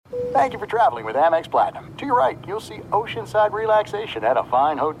Thank you for traveling with Amex Platinum. To your right, you'll see oceanside relaxation at a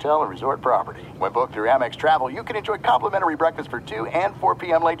fine hotel and resort property. When booked through Amex Travel, you can enjoy complimentary breakfast for 2 and 4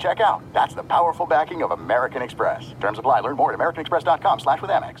 p.m. late checkout. That's the powerful backing of American Express. Terms apply. Learn more at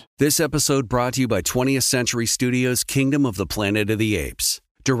americanexpress.com/withAmex. This episode brought to you by 20th Century Studios' Kingdom of the Planet of the Apes.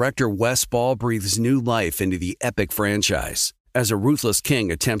 Director Wes Ball breathes new life into the epic franchise. As a ruthless king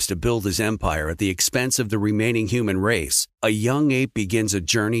attempts to build his empire at the expense of the remaining human race, a young ape begins a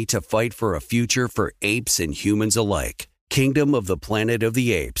journey to fight for a future for apes and humans alike. Kingdom of the Planet of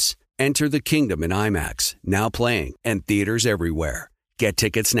the Apes. Enter the kingdom in IMAX, now playing, and theaters everywhere. Get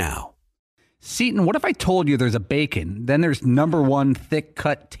tickets now. Seton, what if I told you there's a bacon, then there's number one thick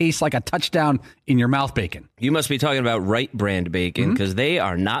cut, tastes like a touchdown in your mouth bacon? You must be talking about Wright brand bacon, because they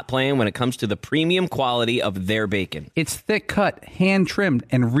are not playing when it comes to the premium quality of their bacon. It's thick cut, hand trimmed,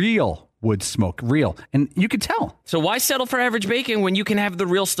 and real wood smoke, real. And you can tell. So why settle for average bacon when you can have the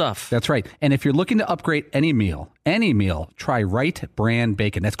real stuff? That's right. And if you're looking to upgrade any meal, try Wright brand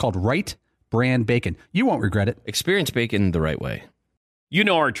bacon. That's called Wright brand bacon. You won't regret it. Experience bacon the right way. You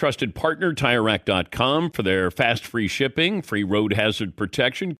know our trusted partner, TireRack.com, for their fast, free shipping, free road hazard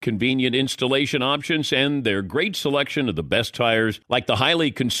protection, convenient installation options, and their great selection of the best tires, like the highly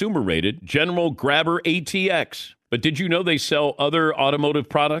consumer-rated General Grabber ATX. But did you know they sell other automotive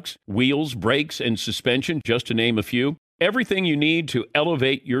products? Wheels, brakes, and suspension, just to name a few. Everything you need to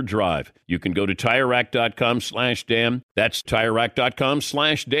elevate your drive. You can go to TireRack.com/Dan. That's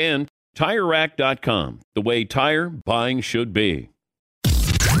TireRack.com/Dan. TireRack.com, the way tire buying should be.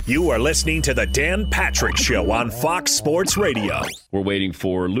 You are listening to the Dan Patrick Show on Fox Sports Radio. We're waiting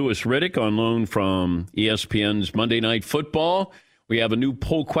for Louis Riddick on loan from ESPN's Monday Night Football. We have a new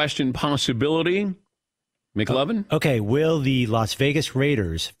poll question possibility. McLovin? Okay, will the Las Vegas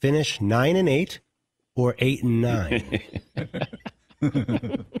Raiders finish 9-8 or 8-9?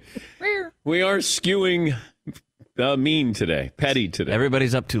 We are skewing mean today, petty today.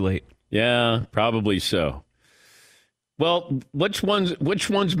 Everybody's up too late. Yeah, probably so. Well, which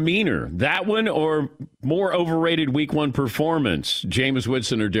one's meaner? That one or more overrated week one performance? Jameis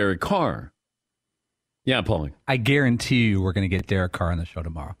Winston or Derek Carr? Yeah, Paulie. I guarantee you we're going to get Derek Carr on the show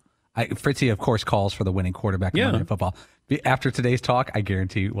tomorrow. Fritzy, of course, calls for the winning quarterback in Monday Night Football. After today's talk, I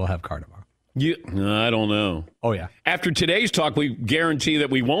guarantee we'll have Carr tomorrow. I don't know. Oh, yeah. After today's talk, we guarantee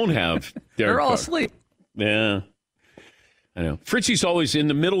that we won't have Derek Carr. They're all asleep. Yeah. I know. Fritzy's always in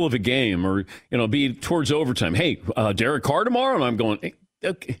the middle of a game or, be towards overtime. Hey, Derek Carr tomorrow? And I'm going, hey,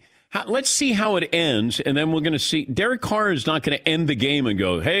 okay, let's see how it ends. And then we're going to see. Derek Carr is not going to end the game and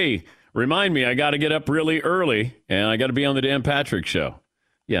go, hey, remind me, I got to get up really early and I got to be on the Dan Patrick Show.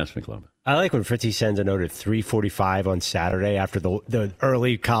 Yes, McLovin. I like when Fritzy sends a note at 3:45 on Saturday after the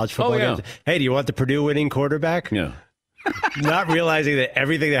early college football games. Hey, do you want the Purdue winning quarterback? Yeah. Not realizing that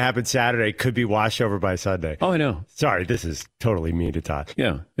everything that happened Saturday could be washed over by Sunday. Oh, I know. Sorry, this is totally mean to Todd.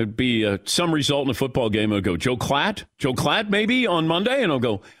 Yeah, it'd be some result in a football game. I'll go, Joe Klatt maybe on Monday, and I'll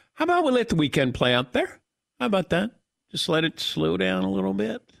go, how about we let the weekend play out there? How about that? Just let it slow down a little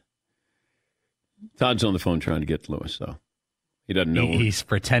bit. Todd's on the phone trying to get Lewis, though. He doesn't know. He's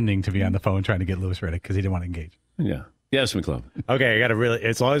pretending to be on the phone trying to get Louis Riddick because he didn't want to engage. Yeah. Yes, McLovin. Okay, I got a really,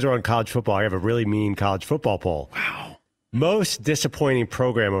 as long as we're on college football, I have a really mean college football poll. Wow. Most disappointing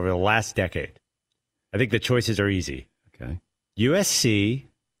program over the last decade. I think the choices are easy. Okay. USC,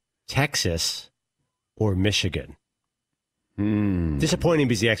 Texas, or Michigan. Disappointing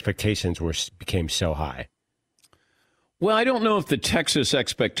because the expectations became so high. Well, I don't know if the Texas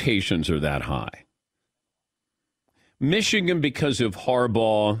expectations are that high. Michigan, because of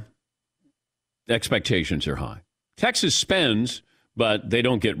Harbaugh, expectations are high. Texas spends, but they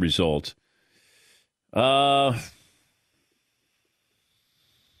don't get results.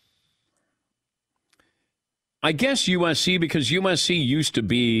 I guess USC, because USC used to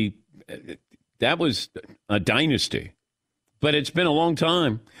be, that was a dynasty. But it's been a long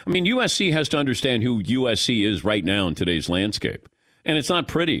time. I mean, USC has to understand who USC is right now in today's landscape. And it's not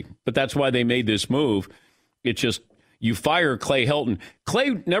pretty, but that's why they made this move. It's just, you fire Clay Helton.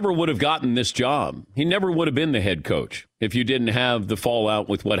 Clay never would have gotten this job. He never would have been the head coach if you didn't have the fallout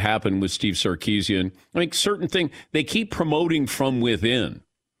with what happened with Steve Sarkisian. I mean, certain things, they keep promoting from within.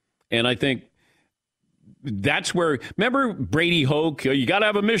 And I think that's where, remember Brady Hoke, you got to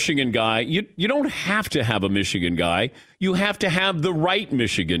have a Michigan guy. You don't have to have a Michigan guy. You have to have the right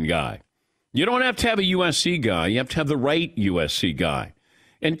Michigan guy. You don't have to have a USC guy. You have to have the right USC guy.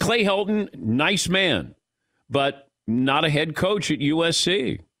 And Clay Helton, nice man, but not a head coach at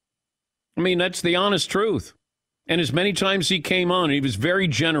USC. I mean, that's the honest truth. And as many times he came on, he was very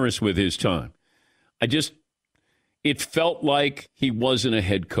generous with his time. it felt like he wasn't a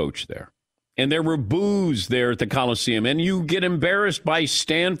head coach there. And there were boos there at the Coliseum. And you get embarrassed by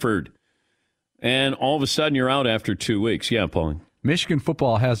Stanford. And all of a sudden, you're out after 2 weeks. Yeah, Pauline. Michigan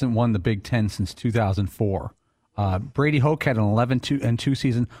football hasn't won the Big Ten since 2004. Brady Hoke had an 11-2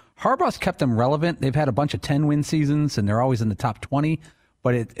 season. Harbaugh's kept them relevant. They've had a bunch of 10-win seasons, and they're always in the top 20.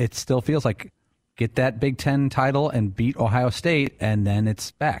 But it still feels like get that Big Ten title and beat Ohio State, and then it's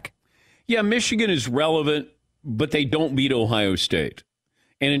back. Yeah, Michigan is relevant, but they don't beat Ohio State.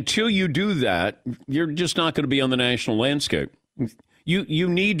 And until you do that, you're just not going to be on the national landscape. You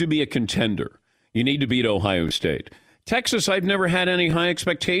need to be a contender. You need to beat Ohio State. Texas, I've never had any high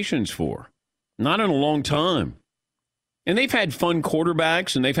expectations for. Not in a long time. And they've had fun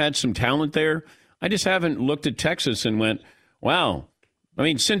quarterbacks, and they've had some talent there. I just haven't looked at Texas and went, wow. I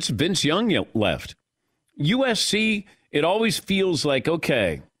mean, since Vince Young left, USC, it always feels like,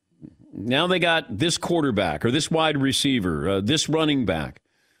 okay, now they got this quarterback or this wide receiver, this running back.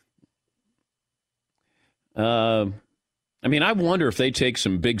 I mean, I wonder if they take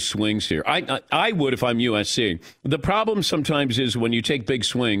some big swings here. I would if I'm USC. The problem sometimes is when you take big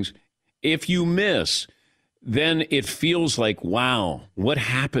swings, if you miss, then it feels like, wow, what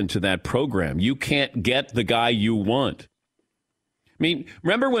happened to that program? You can't get the guy you want. I mean,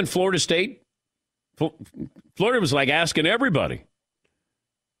 remember when Florida was like asking everybody.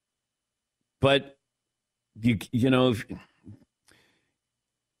 But, you know,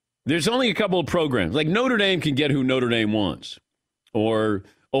 there's only a couple of programs. Like Notre Dame can get who Notre Dame wants. Or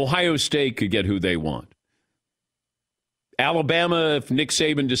Ohio State could get who they want. Alabama, if Nick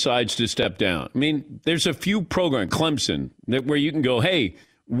Saban decides to step down. I mean, there's a few programs, Clemson, where you can go, hey,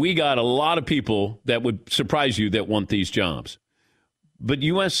 we got a lot of people that would surprise you that want these jobs. But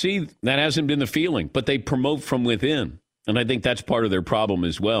USC, that hasn't been the feeling. But they promote from within. And I think that's part of their problem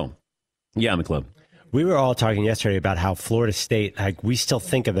as well. Yeah, McClub. We were all talking yesterday about how Florida State, like we still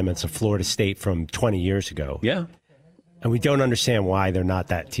think of them as a Florida State from 20 years ago. Yeah. And we don't understand why they're not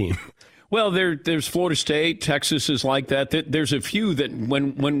that team. Well, there's Florida State. Texas is like that. There's a few that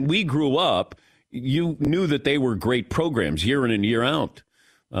when we grew up, you knew that they were great programs year in and year out.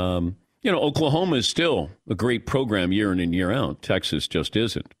 Oklahoma is still a great program year in and year out. Texas just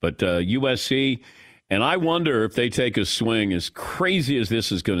isn't. But USC, and I wonder if they take a swing as crazy as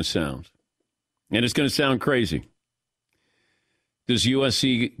this is going to sound. And it's going to sound crazy. Does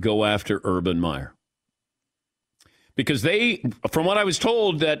USC go after Urban Meyer? Because they, from what I was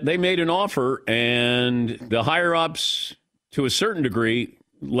told, that they made an offer and the higher-ups, to a certain degree,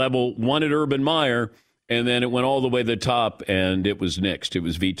 level wanted Urban Meyer, and then it went all the way to the top, and it was nixed. It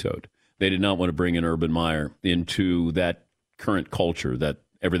was vetoed. They did not want to bring in Urban Meyer into that current culture, that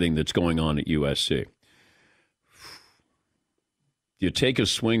everything that's going on at USC. Do you take a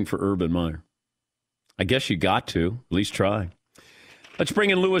swing for Urban Meyer? I guess you got to, at least try. Let's bring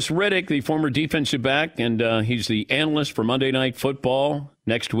in Louis Riddick, the former defensive back, and he's the analyst for Monday Night Football.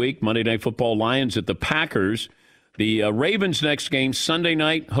 Next week, Monday Night Football, Lions at the Packers. The Ravens next game Sunday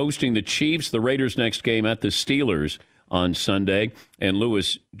night, hosting the Chiefs. The Raiders next game at the Steelers on Sunday. And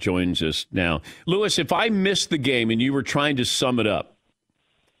Louis joins us now. Louis, if I missed the game and you were trying to sum it up,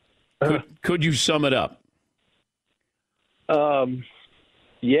 could you sum it up?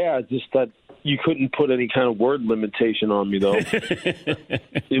 Yeah, just that you couldn't put any kind of word limitation on me, though.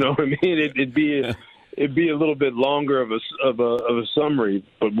 You know what I mean? It'd be a little bit longer of a summary.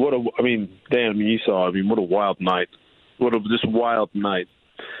 But Dan, you saw. What a wild night. Just wild night.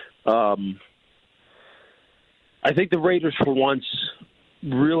 I think the Raiders, for once,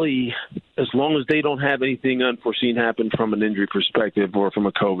 really, as long as they don't have anything unforeseen happen from an injury perspective or from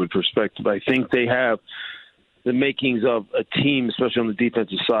a COVID perspective, I think they have the makings of a team, especially on the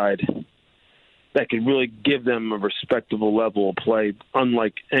defensive side, that could really give them a respectable level of play,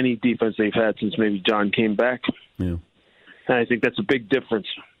 unlike any defense they've had since maybe John came back. Yeah. And I think that's a big difference.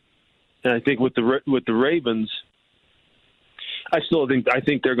 And I think with the Ravens, I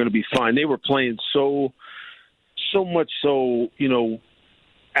think they're going to be fine. They were playing so much so,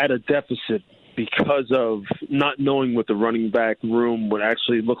 at a deficit because of not knowing what the running back room would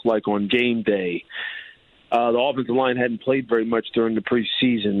actually look like on game day. The offensive line hadn't played very much during the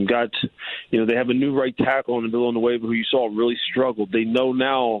preseason. They have a new right tackle in Villanueva who you saw really struggled. They know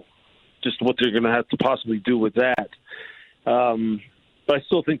now just what they're going to have to possibly do with that. But I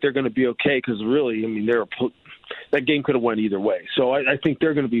still think they're going to be okay because really, that game could have went either way. So I think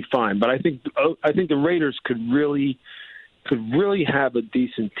they're going to be fine. But I think the Raiders could really have a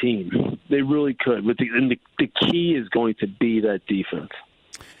decent team. They really could. And the key is going to be that defense.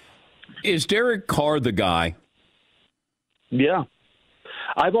 Is Derek Carr the guy? Yeah.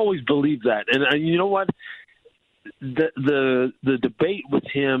 I've always believed that. And you know what? the debate with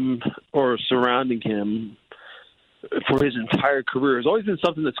him or surrounding him for his entire career has always been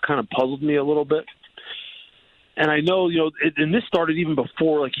something that's kind of puzzled me a little bit. And I know, and this started even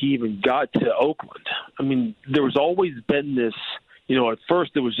before he even got to Oakland. I mean, there was always been this, at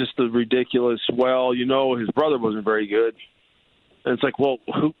first it was just the ridiculous, his brother wasn't very good. And it's like, well,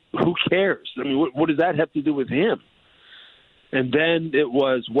 who cares? I mean, what does that have to do with him? And then it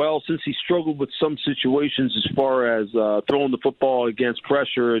was, since he struggled with some situations as far as throwing the football against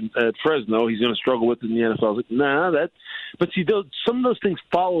pressure at Fresno, he's going to struggle with it in the NFL. I was like, but see, some of those things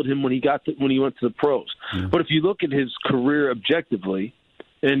followed him when he went to the pros. Yeah. But if you look at his career objectively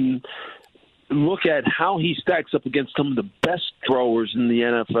and look at how he stacks up against some of the best throwers in the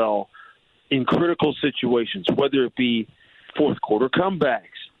NFL in critical situations, whether it be fourth quarter comebacks,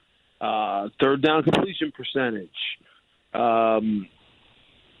 third down completion percentage,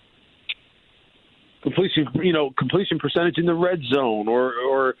 completion percentage in the red zone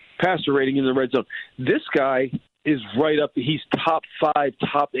or passer rating in the red zone. This guy is right up. He's top 5,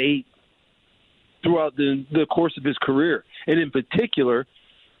 top 8 throughout the course of his career, and in particular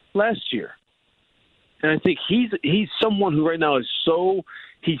last year. And I think he's someone who right now is so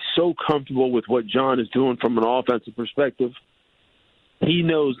comfortable with what John is doing from an offensive perspective. He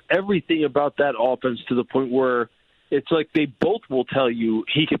knows everything about that offense to the point where it's like they both will tell you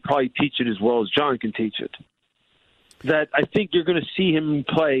he could probably teach it as well as John can teach it. That I think you're going to see him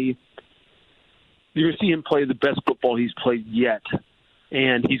play. You're going to see him play the best football he's played yet,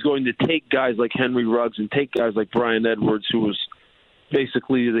 and he's going to take guys like Henry Ruggs and take guys like Brian Edwards, who was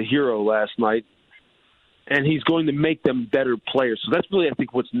basically the hero last night, and he's going to make them better players. So that's really, I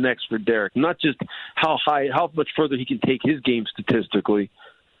think, what's next for Derek. Not just how much further he can take his game statistically,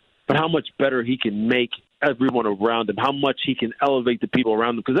 but how much better he can make everyone around him, how much he can elevate the people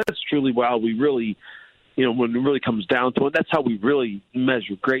around him, because that's truly why we really, when it really comes down to it, that's how we really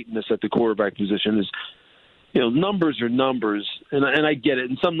measure greatness at the quarterback position is, numbers are numbers, and I get it,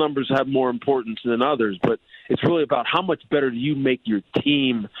 and some numbers have more importance than others, but it's really about how much better do you make your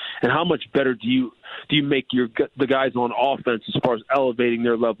team, and how much better do you make the guys on offense as far as elevating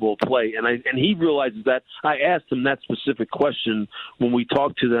their level of play, and he realizes that. I asked him that specific question when we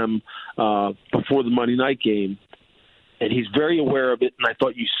talked to them before the Monday night game, and he's very aware of it, and I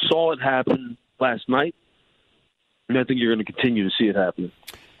thought you saw it happen last night, and I think you're going to continue to see it happen.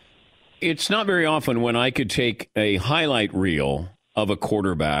 It's not very often when I could take a highlight reel of a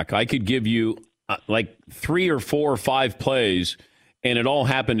quarterback. I could give you 3 or 4 or 5 plays, and it all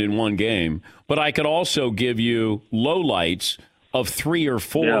happened in one game. But I could also give you lowlights of 3 or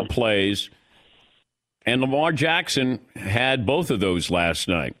 4 plays, and Lamar Jackson had both of those last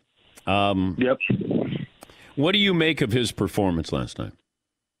night. Yep. What do you make of his performance last night?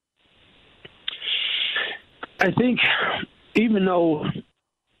 I think even though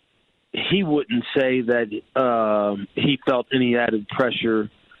he wouldn't say that he felt any added pressure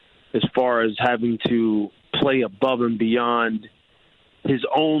as far as having to play above and beyond his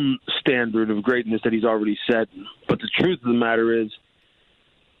own standard of greatness that he's already set. But the truth of the matter is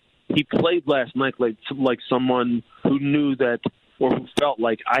he played last night like someone who knew that, or who felt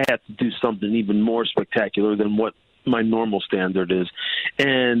like I have to do something even more spectacular than what my normal standard is.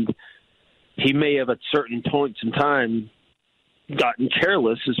 And he may have at certain points in time gotten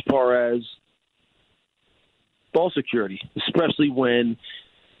careless as far as ball security, especially when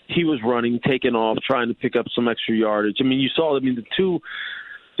he was running, taking off, trying to pick up some extra yardage. I mean, you saw, the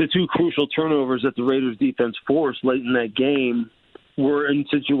two crucial turnovers that the Raiders defense forced late in that game were in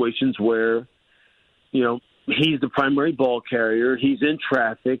situations where, he's the primary ball carrier, he's in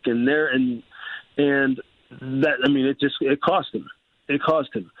traffic, and that, it cost him. It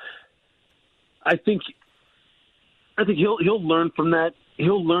cost him. I think he'll learn from that.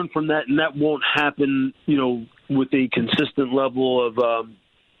 He'll learn from that, and that won't happen, with a consistent level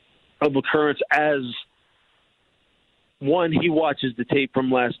of occurrence. As one, he watches the tape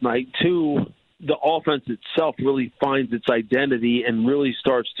from last night. 2, the offense itself really finds its identity and really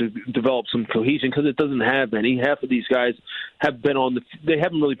starts to develop some cohesion because it doesn't have any. Half of these guys haven't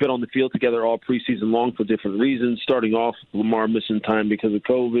really been on the field together all preseason long for different reasons. Starting off, Lamar missing time because of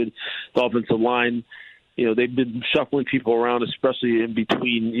COVID, the offensive line. They've been shuffling people around, especially in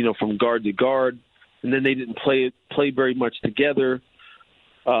between, from guard to guard. And then they didn't play very much together.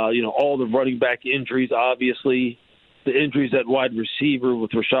 All the running back injuries, obviously. The injuries at wide receiver with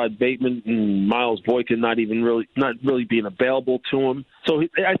Rashad Bateman and Miles Boykin not really being available to him. So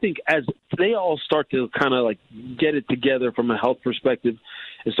I think as they all start to kind of get it together from a health perspective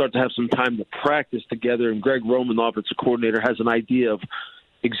and start to have some time to practice together, and Greg Roman, the offensive coordinator, has an idea of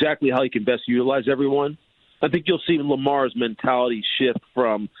exactly how he can best utilize everyone, I think you'll see Lamar's mentality shift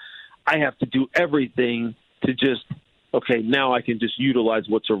from I have to do everything to just, okay, now I can just utilize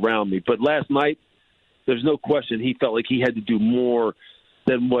what's around me. But last night, there's no question he felt like he had to do more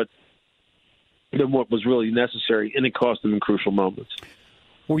than what was really necessary, and it cost him in crucial moments.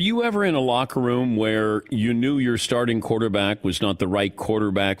 Were you ever in a locker room where you knew your starting quarterback was not the right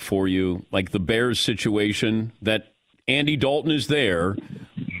quarterback for you, like the Bears situation, that Andy Dalton is there,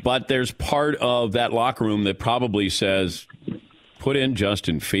 but there's part of that locker room that probably says, put in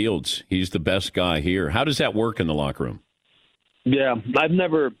Justin Fields. He's the best guy here. How does that work in the locker room? Yeah, I've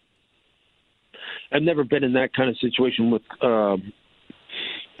never been in that kind of situation with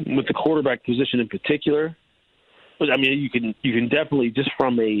the quarterback position in particular. But I mean, you can definitely, just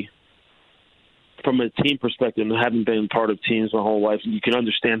from a team perspective, and having been part of teams my whole life, you can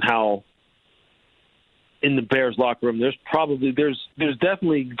understand how in the Bears locker room there's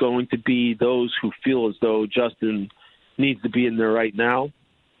definitely going to be those who feel as though Justin needs to be in there right now.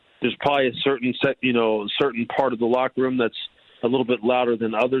 There's probably a certain part of the locker room that's a little bit louder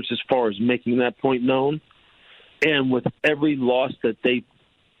than others as far as making that point known. And with every loss that they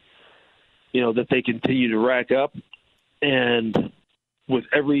continue to rack up, and with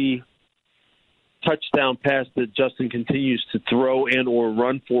every touchdown pass that Justin continues to throw and or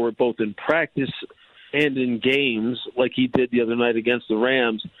run for, both in practice and in games like he did the other night against the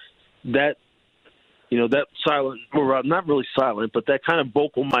Rams, that silent, or not really silent, but that kind of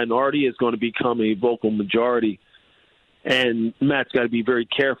vocal minority is going to become a vocal majority. And Matt's got to be very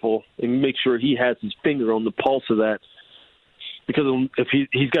careful and make sure he has his finger on the pulse of that, because if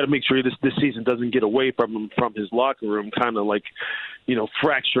he's got to make sure this season doesn't get away from him, from his locker room, kind of like,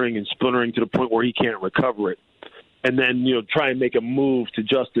 fracturing and splintering to the point where he can't recover it. And then, try and make a move to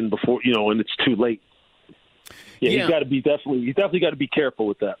Justin before, and it's too late. Yeah. He's definitely got to be careful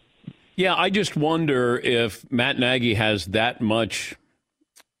with that. Yeah, I just wonder if Matt Nagy has that much,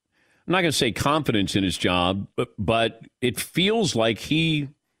 I'm not going to say confidence in his job, but it feels like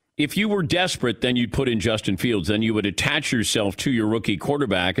if you were desperate, then you'd put in Justin Fields. Then you would attach yourself to your rookie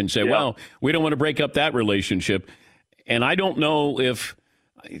quarterback and say, well, we don't want to break up that relationship. And I don't know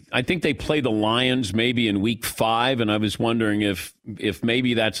I think they play the Lions maybe in week 5, and I was wondering if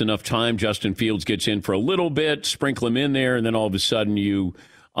maybe that's enough time. Justin Fields gets in for a little bit, sprinkle him in there, and then all of a sudden you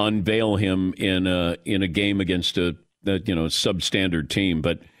unveil him in a game against a substandard team.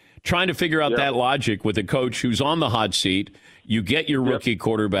 But trying to figure out that logic with a coach who's on the hot seat, you get your rookie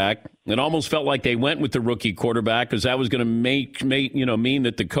quarterback. It almost felt like they went with the rookie quarterback because that was going to mean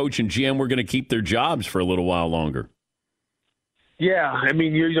that the coach and GM were going to keep their jobs for a little while longer. Yeah, I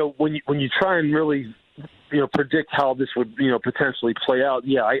mean, when you try and really predict how this would potentially play out,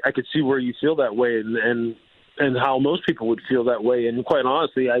 I could see where you feel that way, and how most people would feel that way. And quite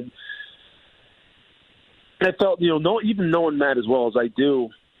honestly, I felt even knowing Matt as well as I do,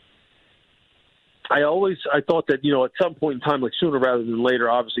 I thought that at some point in time, like sooner rather than later,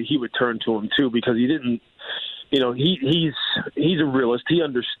 obviously he would turn to him too, because he didn't. He's a realist. He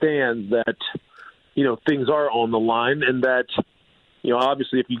understands that things are on the line, and that.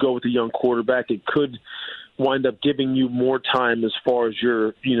 Obviously, if you go with a young quarterback, it could wind up giving you more time as far as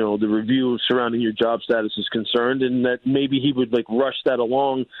your, the review surrounding your job status is concerned, and that maybe he would rush that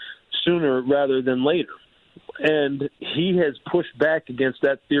along sooner rather than later. And he has pushed back against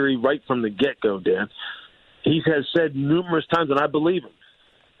that theory right from the get-go, Dan. He has said numerous times, and I believe him,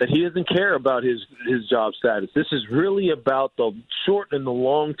 that he doesn't care about his job status. This is really about the short and the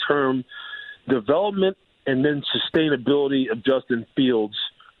long-term development and then sustainability of Justin Fields,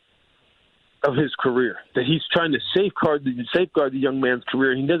 of his career. That he's trying to safeguard the young man's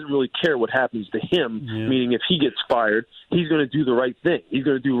career. He doesn't really care what happens to him, meaning if he gets fired, he's going to do the right thing. He's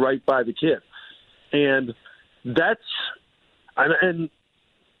going to do right by the kid. And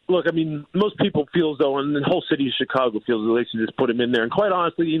look, I mean, most people feel as though, and the whole city of Chicago feels as though they should just put him in there. And quite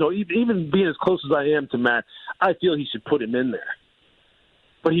honestly, even being as close as I am to Matt, I feel he should put him in there.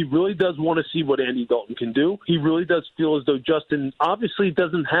 But he really does want to see what Andy Dalton can do. He really does feel as though Justin obviously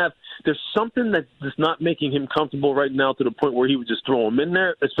doesn't have – there's something that's not making him comfortable right now to the point where he would just throw him in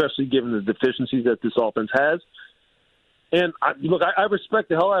there, especially given the deficiencies that this offense has. And, I respect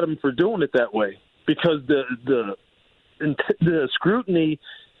the hell out of him for doing it that way, because the scrutiny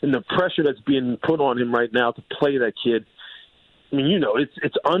and the pressure that's being put on him right now to play that kid, I mean,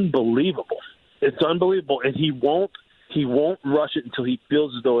 it's unbelievable. It's unbelievable, and he won't rush it until he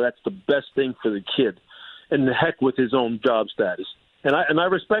feels as though that's the best thing for the kid, and the heck with his own job status. And I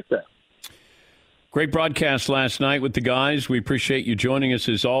respect that. Great broadcast last night with the guys. We appreciate you joining us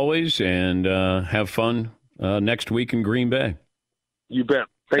as always, and have fun next week in Green Bay. You bet.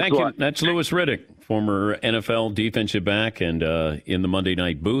 Thanks a lot. you. That's Louis Riddick, former NFL defensive back, and in the Monday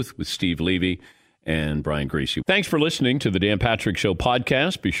Night Booth with Steve Levy and Brian Greasy. Thanks for listening to the Dan Patrick Show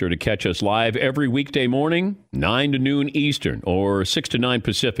podcast. Be sure to catch us live every weekday morning, 9 to noon Eastern or 6 to 9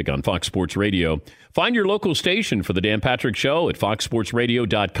 Pacific on Fox Sports Radio. Find your local station for the Dan Patrick Show at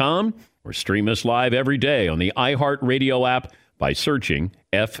foxsportsradio.com or stream us live every day on the iHeartRadio app by searching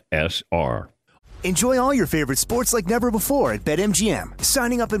FSR. Enjoy all your favorite sports like never before at BetMGM.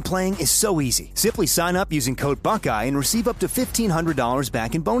 Signing up and playing is so easy. Simply sign up using code Buckeye and receive up to $1,500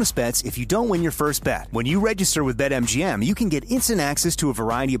 back in bonus bets if you don't win your first bet. When you register with BetMGM, you can get instant access to a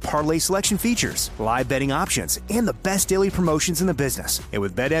variety of parlay selection features, live betting options, and the best daily promotions in the business. And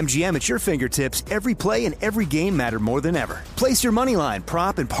with BetMGM at your fingertips, every play and every game matter more than ever. Place your moneyline,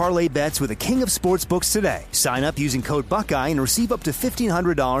 prop, and parlay bets with the king of sportsbooks today. Sign up using code Buckeye and receive up to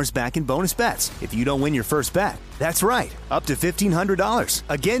 $1,500 back in bonus bets if you don't win your first bet. That's right, up to $1,500.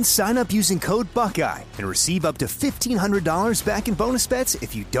 Again, sign up using code Buckeye and receive up to $1,500 back in bonus bets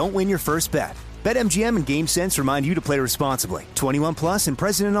if you don't win your first bet. BetMGM and GameSense remind you to play responsibly. 21 plus and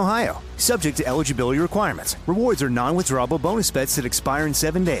present in Ohio. Subject to eligibility requirements. Rewards are non-withdrawable bonus bets that expire in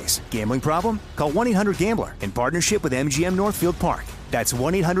 7 days. Gambling problem? Call 1-800-GAMBLER in partnership with MGM Northfield Park. That's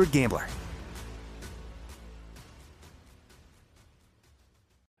 1-800-GAMBLER.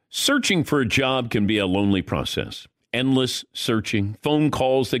 Searching for a job can be a lonely process. Endless searching, phone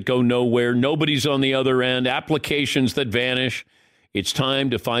calls that go nowhere, nobody's on the other end, applications that vanish. It's time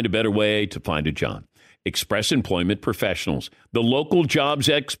to find a better way to find a job. Express Employment Professionals, the local jobs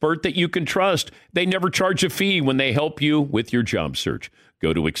expert that you can trust. They never charge a fee when they help you with your job search.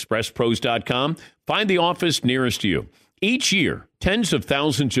 Go to expresspros.com, find the office nearest you. Each year, tens of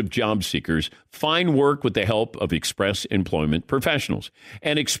thousands of job seekers find work with the help of Express Employment Professionals.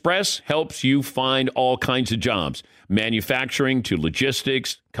 And Express helps you find all kinds of jobs, manufacturing to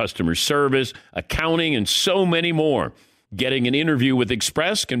logistics, customer service, accounting, and so many more. Getting an interview with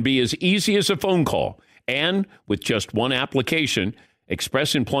Express can be as easy as a phone call. And with just one application,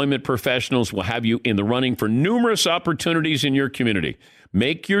 Express Employment Professionals will have you in the running for numerous opportunities in your community.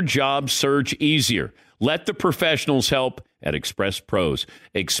 Make your job search easier. Let the professionals help at Express Pros.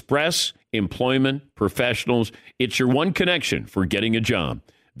 Express Employment Professionals. It's your one connection for getting a job.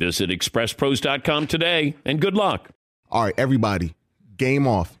 Visit expresspros.com today, and good luck. All right, everybody, game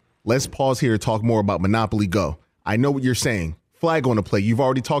off. Let's pause here to talk more about Monopoly Go. I know what you're saying. Flag on the play. You've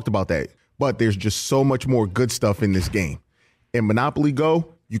already talked about that. But there's just so much more good stuff in this game. In Monopoly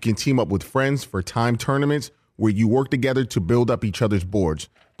Go, you can team up with friends for timed tournaments where you work together to build up each other's boards.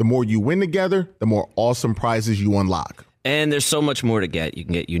 The more you win together, the more awesome prizes you unlock. And there's so much more to get. You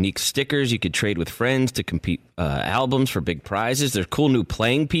can get unique stickers. You could trade with friends to compete albums for big prizes. There's cool new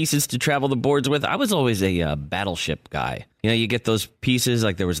playing pieces to travel the boards with. I was always a battleship guy. You know, you get those pieces,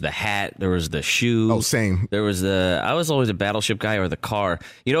 like there was the hat, there was the shoe. Oh, same. I was always a battleship guy, or the car.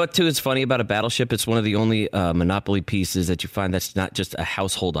 You know what, too, is funny about a battleship? It's one of the only Monopoly pieces that you find that's not just a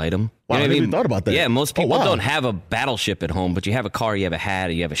household item. Wow, You know I what never even thought about that. Yeah, most people wow. don't have a battleship at home, but you have a car, you have a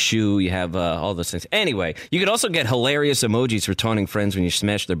hat, you have a shoe, you have all those things. Anyway, you could also get hilarious emojis for taunting friends when you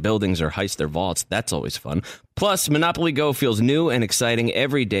smash their buildings or heist their vaults. That's always fun. Plus, Monopoly Go feels new and exciting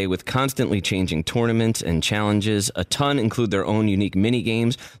every day with constantly changing tournaments and challenges. A ton include their own unique mini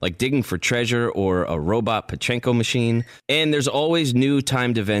games like digging for treasure or a robot Pachinko machine. And there's always new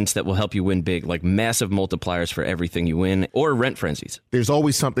timed events that will help you win big, like massive multipliers for everything you win or rent frenzies. There's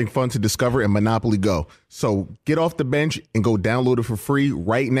always something fun to discover in Monopoly Go. So get off the bench and go download it for free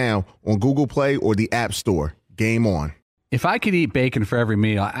right now on Google Play or the App Store. Game on. If I could eat bacon for every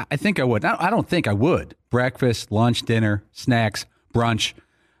meal, I think I would. I don't think I would. Breakfast, lunch, dinner, snacks, brunch.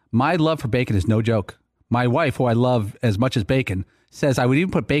 My love for bacon is no joke. My wife, who I love as much as bacon, says I would even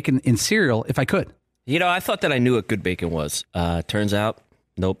put bacon in cereal if I could. You know, I thought that I knew what good bacon was. Turns out,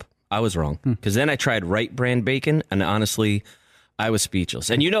 nope, I was wrong. Because then I tried Right Brand bacon, and honestly, I was speechless.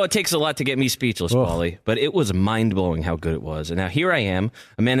 And you know it takes a lot to get me speechless, Paulie, but it was mind-blowing how good it was. And now here I am,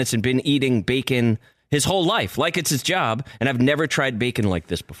 a man that's been eating bacon his whole life, like it's his job, and I've never tried bacon like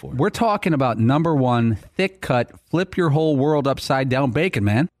this before. We're talking about number one, thick-cut, flip your whole world upside-down bacon,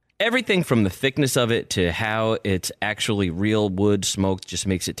 man. Everything from the thickness of it to how it's actually real wood smoked just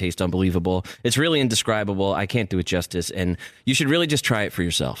makes it taste unbelievable. It's really indescribable. I can't do it justice, and you should really just try it for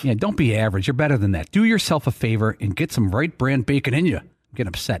yourself. Yeah, don't be average. You're better than that. Do yourself a favor and get some Right Brand bacon in you. Get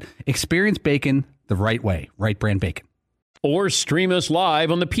upset. Experience bacon the right way. Right Brand bacon. Or stream us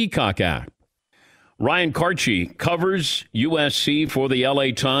live on the Peacock app. Ryan Karchi covers USC for the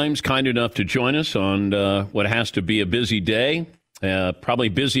LA Times, kind enough to join us on what has to be a busy day. Probably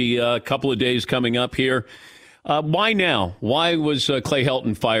busy couple of days coming up here. Why now? Why was Clay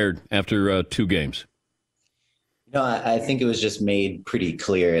Helton fired after 2 games? No, I think it was just made pretty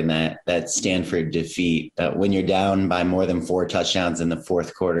clear in that Stanford defeat. When you're down by more than 4 touchdowns in the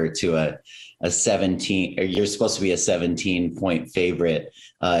fourth quarter to a 17, or you're supposed to be a 17-point favorite.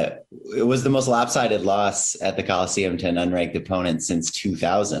 It was the most lopsided loss at the Coliseum to an unranked opponent since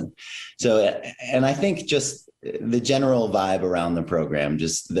 2000. So, and I think just the general vibe around the program,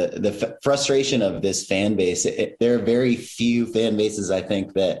 just the frustration of this fan base. There are very few fan bases, I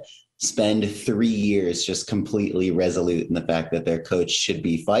think, that spend 3 years just completely resolute in the fact that their coach should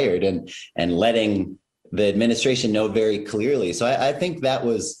be fired and letting the administration know very clearly. So I think that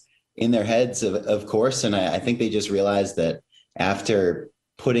was in their heads, of course. And I think they just realized that after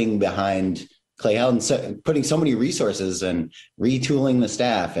putting behind Clay Helton, putting so many resources and retooling the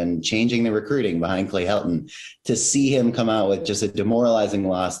staff and changing the recruiting behind Clay Helton, to see him come out with just a demoralizing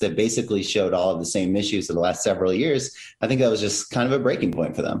loss that basically showed all of the same issues of the last several years, I think that was just kind of a breaking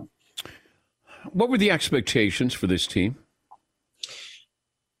point for them. What were the expectations for this team?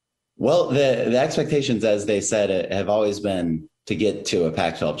 Well, the expectations, as they said, have always been to get to a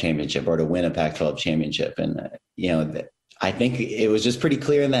Pac-12 championship or to win a Pac-12 championship. And, I think it was just pretty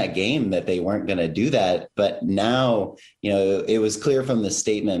clear in that game that they weren't going to do that. But now, it was clear from the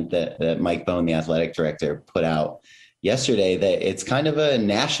statement that Mike Bohn, the athletic director, put out yesterday that it's kind of a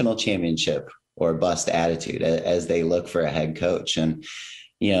national championship or bust attitude as they look for a head coach. And,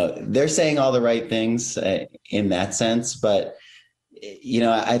 they're saying all the right things in that sense. But,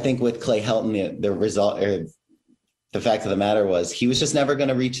 I think with Clay Helton, the result, or the fact of the matter was he was just never going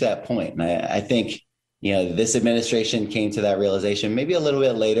to reach that point. And I think, this administration came to that realization maybe a little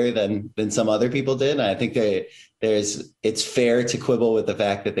bit later than some other people did. And I think it's fair to quibble with the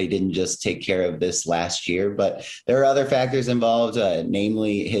fact that they didn't just take care of this last year, but there are other factors involved,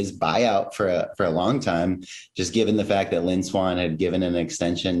 namely his buyout for a long time, just given the fact that Lynn Swann had given an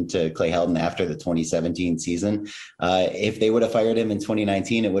extension to Clay Helton after the 2017 season. If they would have fired him in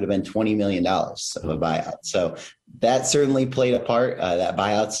 2019, it would have been $20 million of a buyout. So that certainly played a part. That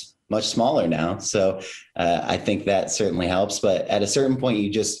buyout's much smaller now. So I think that certainly helps. But at a certain point, you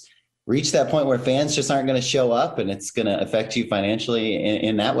just reach that point where fans just aren't going to show up, and it's going to affect you financially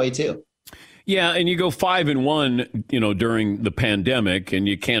in that way too. Yeah, and you go 5-1, during the pandemic, and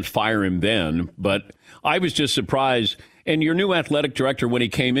you can't fire him then. But I was just surprised. And your new athletic director, when he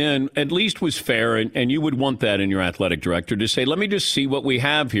came in, at least was fair, and you would want that in your athletic director to say, let me just see what we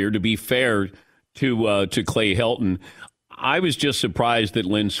have here to be fair to Clay Helton. I was just surprised that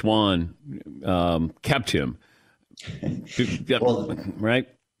Lynn Swann kept him. Well, right?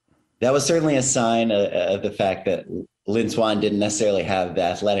 That was certainly a sign of the fact that Lynn Swann didn't necessarily have the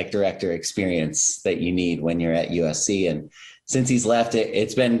athletic director experience that you need when you're at USC. And since he's left,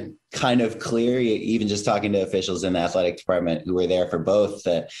 it's been kind of clear, even just talking to officials in the athletic department who were there for both,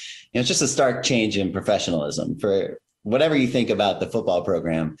 that it's just a stark change in professionalism. For whatever you think about the football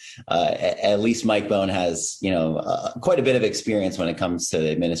program, at least Mike Bohn has, quite a bit of experience when it comes to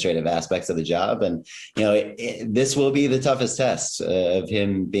the administrative aspects of the job. And, this will be the toughest test of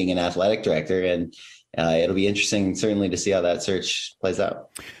him being an athletic director. And it'll be interesting, certainly, to see how that search plays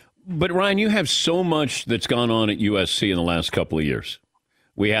out. But Ryan, you have so much that's gone on at USC in the last couple of years.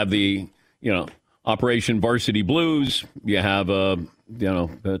 We have the, Operation Varsity Blues. You have,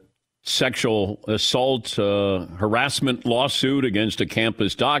 the sexual assault, harassment lawsuit against a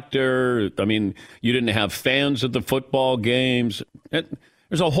campus doctor. I mean, you didn't have fans at the football games.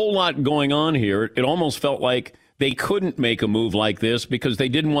 There's a whole lot going on here. It almost felt like they couldn't make a move like this because they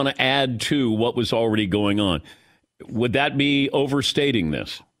didn't want to add to what was already going on. Would that be overstating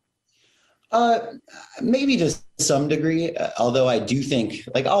this? Maybe to some degree, although I do think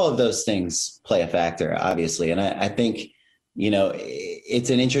all of those things play a factor, obviously. And I think, it's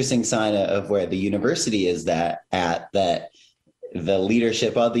an interesting sign of where the university is that the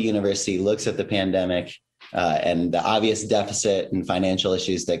leadership of the university looks at the pandemic and the obvious deficit and financial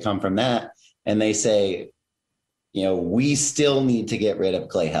issues that come from that. And they say, we still need to get rid of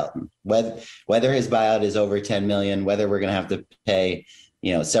Clay Helton, whether his buyout is over 10 million, whether we're going to have to pay,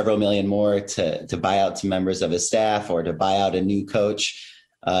 several million more to buy out some members of his staff or to buy out a new coach.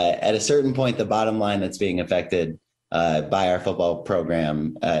 At a certain point, the bottom line that's being affected by our football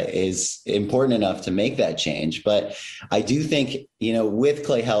program is important enough to make that change. But I do think, with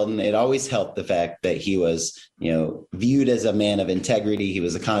Clay Helton, it always helped the fact that he was, viewed as a man of integrity. He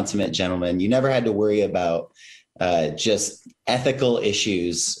was a consummate gentleman. You never had to worry about just ethical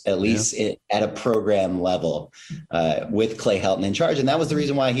issues, at least at a program level, with Clay Helton in charge. And that was the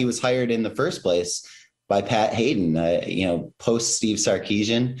reason why he was hired in the first place by Pat Hayden, post Steve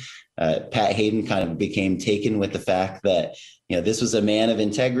Sarkisian. Pat Hayden kind of became taken with the fact that, this was a man of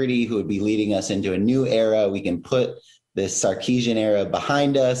integrity who would be leading us into a new era. We can put this Sarkisian era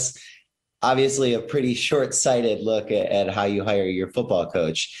behind us. Obviously, a pretty short-sighted look at how you hire your football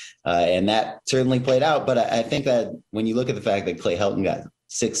coach. And that certainly played out. But I think that when you look at the fact that Clay Helton got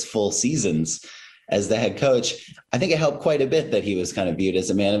 6 full seasons as the head coach, I think it helped quite a bit that he was kind of viewed as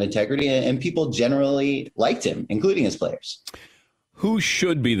a man of integrity, and people generally liked him, including his players. Who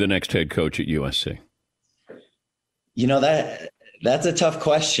should be the next head coach at USC? That's a tough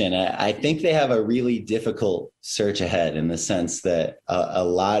question. I think they have a really difficult search ahead in the sense that a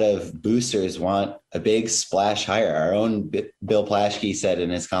lot of boosters want a big splash hire. Our own Bill Plaschke said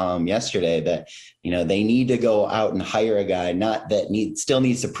in his column yesterday that, they need to go out and hire a guy, not that still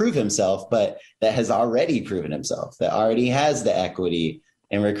needs to prove himself, but that has already proven himself, that already has the equity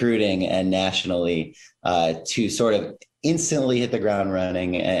in recruiting and nationally to sort of instantly hit the ground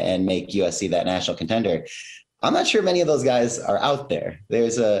running and make USC that national contender. I'm not sure many of those guys are out there.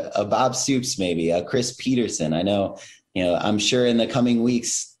 There's a Bob Stoops, maybe a Chris Peterson. I know, I'm sure in the coming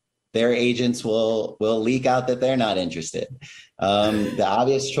weeks, their agents will leak out that they're not interested. The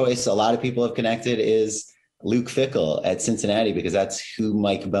obvious choice a lot of people have connected is Luke Fickell at Cincinnati, because that's who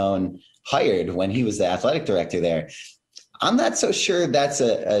Mike Bohn hired when he was the athletic director there. I'm not so sure that's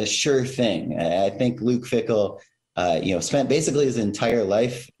a sure thing. I think Luke Fickell, spent basically his entire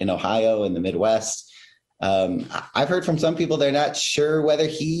life in Ohio in the Midwest. I've heard from some people they're not sure whether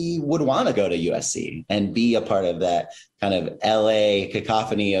he would want to go to USC and be a part of that kind of LA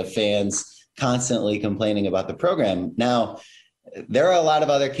cacophony of fans constantly complaining about the program. Now, there are a lot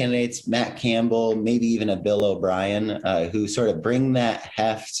of other candidates, Matt Campbell, maybe even a Bill O'Brien, who sort of bring that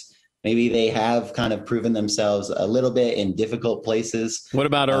heft. Maybe they have kind of proven themselves a little bit in difficult places. What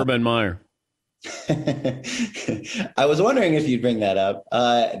about Urban Meyer? I was wondering if you'd bring that up.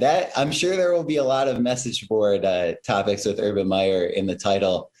 That I'm sure there will be a lot of message board topics with Urban Meyer in the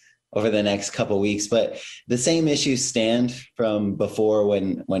title over the next couple of weeks, but the same issues stand from before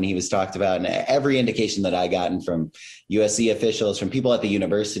when he was talked about, and every indication that I gotten from USC officials, from people at the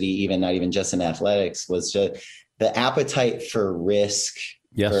university, even not even just in athletics, was just the appetite for risk.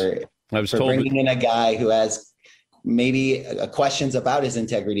 Yes, for bringing in a guy who has maybe questions about his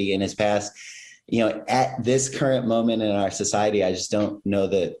integrity in his past. At this current moment in our society, I just don't know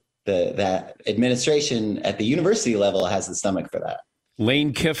that that administration at the university level has the stomach for that.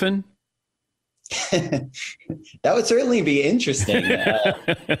 Lane Kiffin? That would certainly be interesting. I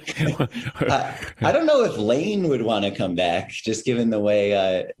don't know if Lane would want to come back, just given the way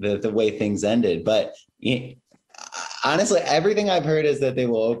the way things ended. But honestly, everything I've heard is that they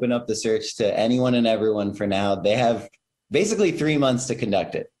will open up the search to anyone and everyone for now. They have basically 3 months to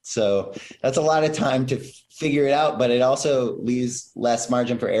conduct it. So that's a lot of time to figure it out, but it also leaves less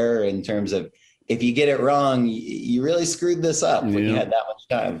margin for error in terms of if you get it wrong, you really screwed this up when you had that much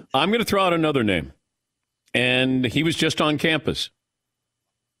time. I'm going to throw out another name, and he was just on campus.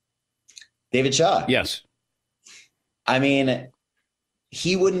 David Shaw. Yes. I mean,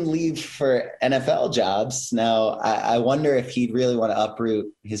 he wouldn't leave for NFL jobs. Now, I wonder if he'd really want to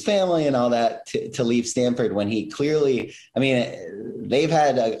uproot his family and all that to leave Stanford when he clearly, they've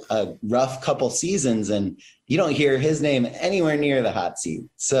had a rough couple seasons and you don't hear his name anywhere near the hot seat.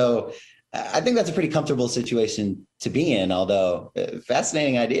 So I think that's a pretty comfortable situation to be in, although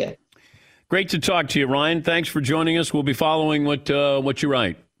fascinating idea. Great to talk to you, Ryan. Thanks for joining us. We'll be following what you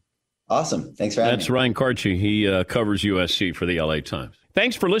write. Awesome. Thanks for having me. That's Ryan Karchi. He covers USC for the LA Times.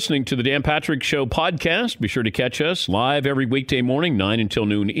 Thanks for listening to the Dan Patrick Show podcast. Be sure to catch us live every weekday morning, 9 until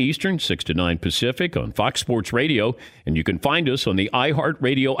noon Eastern, 6 to 9 Pacific on Fox Sports Radio. And you can find us on the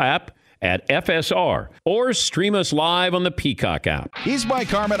iHeartRadio app at FSR or stream us live on the Peacock app. He's Mike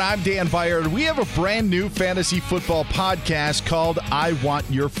Harmon. I'm Dan Byer. We have a brand new fantasy football podcast called I Want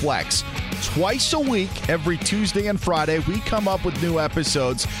Your Flex. Twice a week, every Tuesday and Friday, we come up with new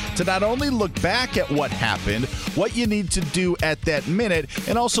episodes to not only look back at what happened, what you need to do at that minute,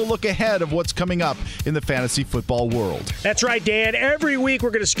 and also look ahead of what's coming up in the fantasy football world. That's right, Dan. Every week,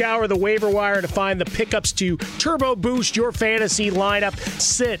 we're going to scour the waiver wire to find the pickups to turbo boost your fantasy lineup.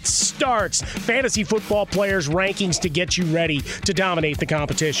 Sits, starts, fantasy football players' rankings to get you ready to dominate the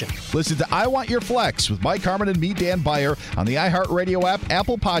competition. Listen to I Want Your Flex with Mike Harmon and me, Dan Byer, on the iHeartRadio app,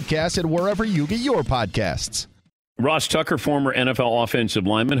 Apple Podcasts, and wherever you get your podcasts. Ross Tucker, former NFL offensive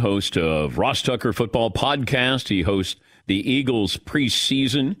lineman, host of Ross Tucker Football Podcast. He hosts the Eagles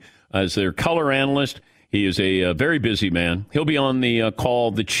preseason as their color analyst. He is a very busy man. He'll be on the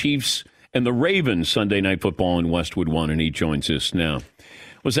call, the Chiefs and the Ravens Sunday Night Football in Westwood One, and he joins us now.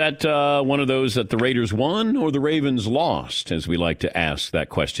 Was that one of those that the Raiders won or the Ravens lost, as we like to ask that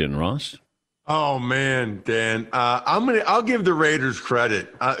question, Ross? Oh man, Dan, I'll give the Raiders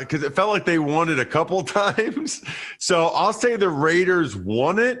credit because it felt like they won it a couple times. So I'll say the Raiders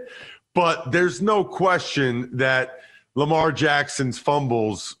won it, but there's no question that Lamar Jackson's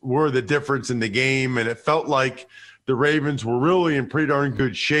fumbles were the difference in the game, and it felt like the Ravens were really in pretty darn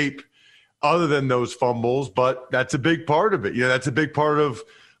good shape other than those fumbles, but that's a big part of it. That's a big part of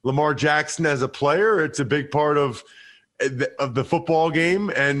Lamar Jackson as a player. It's a big part of the football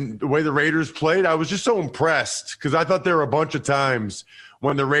game and the way the Raiders played. I was just so impressed because I thought there were a bunch of times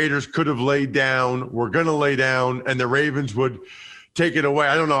when the Raiders could have laid down, were going to lay down, and the Ravens would take it away.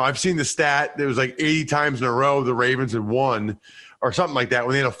 I don't know. I've seen the stat. There was like 80 times in a row the Ravens had won or something like that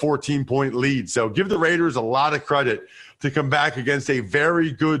when they had a 14-point lead. So give the Raiders a lot of credit to come back against a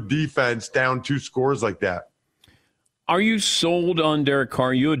very good defense down 2 scores like that. Are you sold on Derek Carr?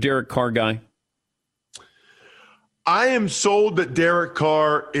 Are you a Derek Carr guy? I am sold that Derek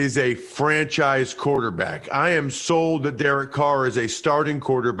Carr is a franchise quarterback. I am sold that Derek Carr is a starting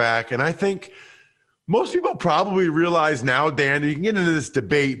quarterback. And I think most people probably realize now, Dan, you can get into this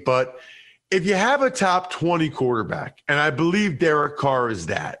debate, but if you have a top 20 quarterback, and I believe Derek Carr is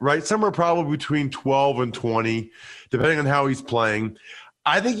that, right? Somewhere probably between 12 and 20, depending on how he's playing.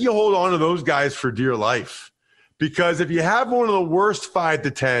 I think you hold on to those guys for dear life because if you have one of the worst 5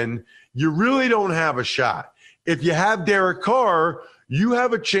 to 10, you really don't have a shot. If you have Derek Carr, you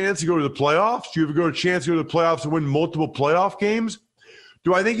have a chance to go to the playoffs. You have a chance to go to the playoffs and win multiple playoff games.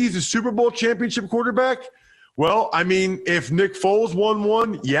 Do I think he's a Super Bowl championship quarterback? Well, I mean, if Nick Foles won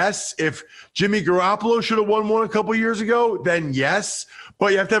one, yes. If Jimmy Garoppolo should have won one a couple years ago, then yes.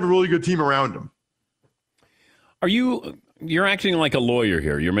 But you have to have a really good team around him. You're acting like a lawyer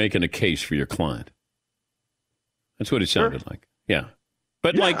here. You're making a case for your client. That's what it sounded like. Yeah.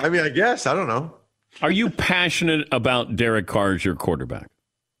 But yeah, I mean, I guess. I don't know. Are you passionate about Derek Carr as your quarterback?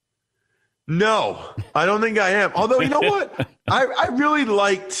 No, I don't think I am. Although, you know what? I really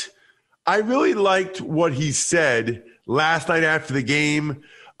liked what he said last night after the game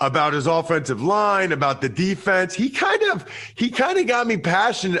about his offensive line, about the defense. He kind of got me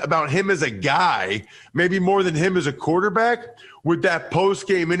passionate about him as a guy, maybe more than him as a quarterback, with that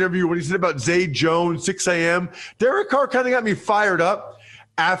post-game interview when he said about Zay Jones, 6 a.m. Derek Carr kind of got me fired up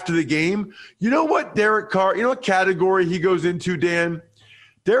after the game. You know what Derek Carr, you know what category he goes into, Dan?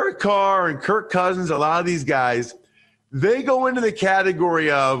 Derek Carr and Kirk Cousins, a lot of these guys, they go into the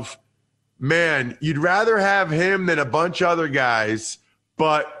category of, man, you'd rather have him than a bunch of other guys,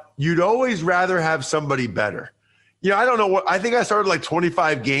 but you'd always rather have somebody better. I don't know what, I think I started like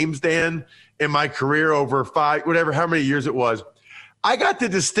 25 games, Dan, in my career over 5, whatever, how many years it was. I got the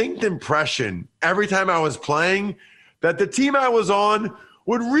distinct impression every time I was playing that the team I was on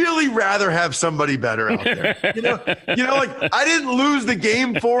would really rather have somebody better out there. Like I didn't lose the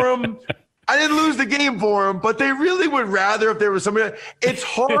game for them. But they really would rather if there was somebody. It's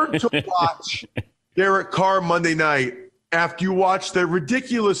hard to watch Derek Carr Monday night after you watch the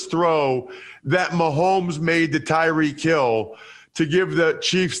ridiculous throw that Mahomes made to Tyreek Hill to give the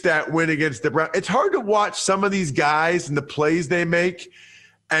Chiefs that win against the Browns. It's hard to watch some of these guys and the plays they make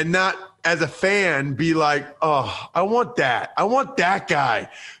and not, as a fan, be like, oh, I want that. I want that guy.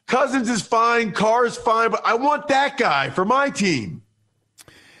 Cousins is fine. Carr is fine, but I want that guy for my team.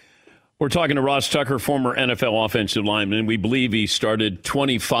 We're talking to Ross Tucker, former NFL offensive lineman. We believe he started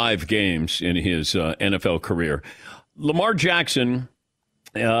 25 games in his NFL career. Lamar Jackson,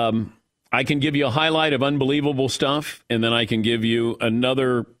 I can give you a highlight of unbelievable stuff, and then I can give you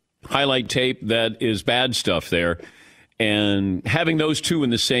another highlight tape that is bad stuff there. And having those two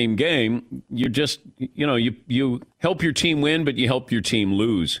in the same game, you just, you help your team win, but you help your team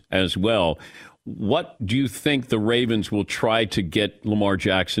lose as well. What do you think the Ravens will try to get Lamar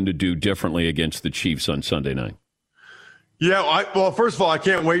Jackson to do differently against the Chiefs on Sunday night? Yeah, well, first of all, I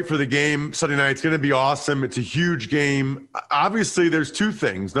can't wait for the game Sunday night. It's going to be awesome. It's a huge game. Obviously, there's two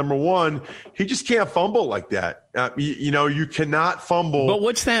things. Number one, he just can't fumble like that. You cannot fumble. But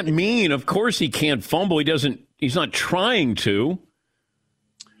what's that mean? Of course he can't fumble. He's not trying to.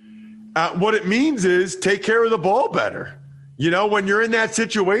 What it means is take care of the ball better. When you're in that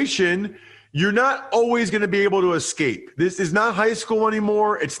situation, you're not always going to be able to escape. This is not high school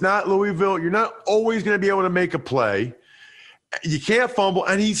anymore. It's not Louisville. You're not always going to be able to make a play. You can't fumble,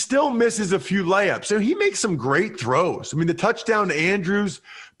 and he still misses a few layups. So he makes some great throws. I mean, the touchdown to Andrews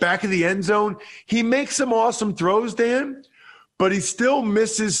back of the end zone, he makes some awesome throws, Dan, but he still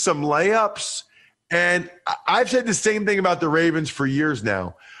misses some layups. And I've said the same thing about the Ravens for years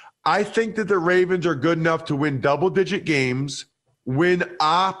now. I think that the Ravens are good enough to win double-digit games win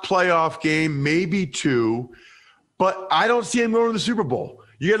a playoff game, maybe 2, but I don't see him going to the Super Bowl.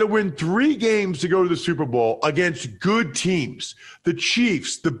 You got to win 3 games to go to the Super Bowl against good teams, the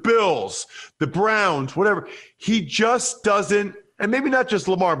Chiefs, the Bills, the Browns, whatever. He just doesn't, and maybe not just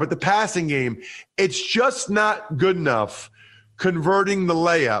Lamar, but the passing game, it's just not good enough converting the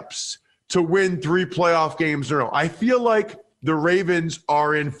layups to win 3 playoff games in a row. I feel like the Ravens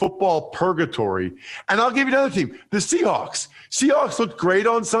are in football purgatory. And I'll give you another team, the Seahawks. Seahawks looked great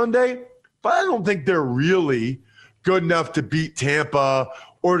on Sunday, but I don't think they're really good enough to beat Tampa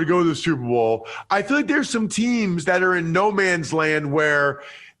or to go to the Super Bowl. I feel like there's some teams that are in no man's land where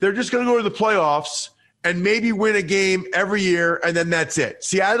they're just going to go to the playoffs and maybe win a game every year, and then that's it.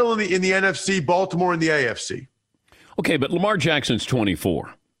 Seattle in the NFC, Baltimore in the AFC. Okay, but Lamar Jackson's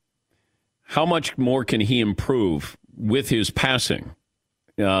 24. How much more can he improve with his passing?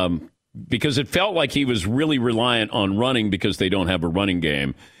 Because it felt like he was really reliant on running because they don't have a running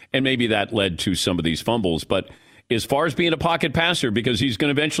game, and maybe that led to some of these fumbles. But as far as being a pocket passer, because he's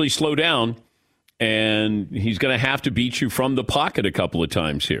going to eventually slow down, and he's going to have to beat you from the pocket a couple of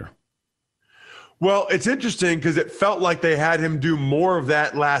times here. Well, it's interesting because it felt like they had him do more of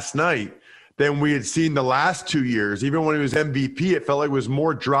that last night than we had seen the last 2 years. Even when he was MVP, it felt like it was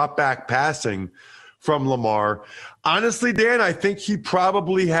more drop back passing from Lamar. Honestly, Dan, I think he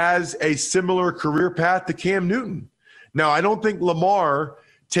probably has a similar career path to Cam Newton. Now, I don't think Lamar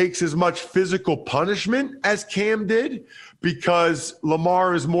takes as much physical punishment as Cam did because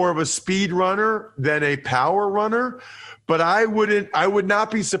Lamar is more of a speed runner than a power runner. But I would not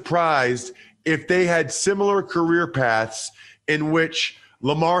be surprised if they had similar career paths in which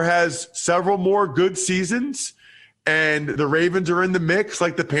Lamar has several more good seasons and the Ravens are in the mix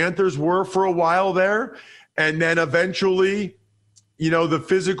like the Panthers were for a while there. And then eventually, the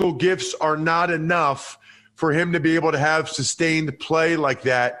physical gifts are not enough for him to be able to have sustained play like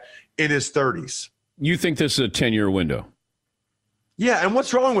that in his 30s. You think this is a 10-year window? Yeah, and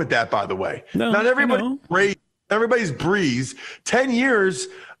what's wrong with that, by the way? No, not everybody's breeze. 10 years,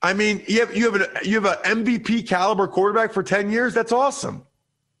 I mean, you have an MVP caliber quarterback for 10 years. That's awesome.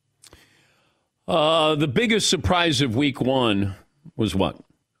 The biggest surprise of week 1 was what?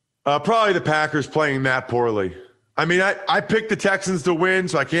 Probably the Packers playing that poorly. I mean, I picked the Texans to win,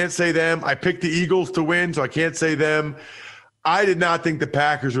 so I can't say them. I picked the Eagles to win, so I can't say them. I did not think the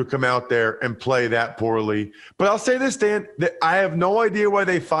Packers would come out there and play that poorly. But I'll say this, Dan, that I have no idea why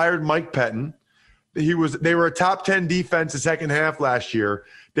they fired Mike Pettin. They were a top 10 defense the second half last year.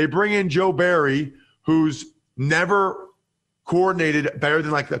 They bring in Joe Barry, who's never coordinated better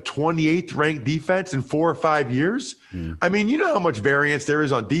than like the 28th ranked defense in 4 or 5 years. I mean, you know how much variance there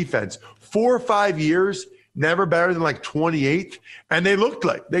is on defense. 4 or 5 years, never better than like 28th. And they looked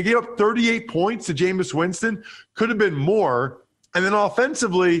like they gave up 38 points to Jameis Winston. Could have been more. And then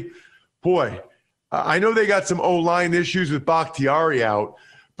offensively, boy, I know they got some O-line issues with Bakhtiari out,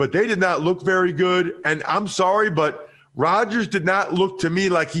 but they did not look very good. And I'm sorry, but Rodgers did not look to me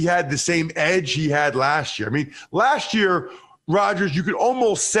like he had the same edge he had last year. I mean, last year, Rodgers, you could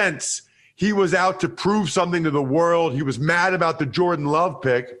almost sense he was out to prove something to the world. He was mad about the Jordan Love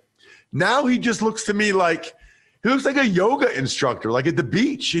pick. Now he just looks to me like he looks like a yoga instructor, like at the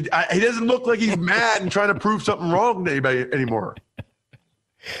beach. He doesn't look like he's mad and trying to prove something wrong to anybody anymore.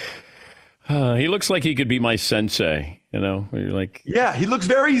 He looks like he could be my sensei, You're like, yeah, he looks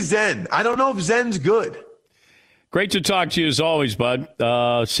very zen. I don't know if zen's good. Great to talk to you as always, bud.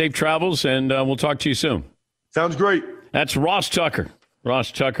 Safe travels, and we'll talk to you soon. Sounds great. That's Ross Tucker.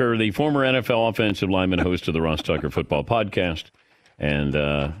 Ross Tucker, the former NFL offensive lineman, host of the Ross Tucker Football Podcast.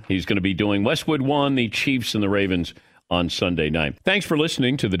 And he's going to be doing Westwood 1, the Chiefs and the Ravens on Sunday night. Thanks for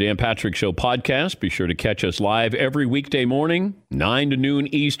listening to the Dan Patrick Show podcast. Be sure to catch us live every weekday morning, 9 to noon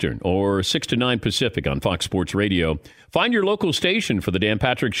Eastern or 6 to 9 Pacific on Fox Sports Radio. Find your local station for the Dan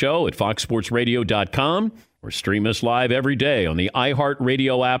Patrick Show at foxsportsradio.com or stream us live every day on the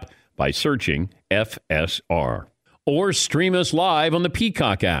iHeartRadio app by searching FSR. Or stream us live on the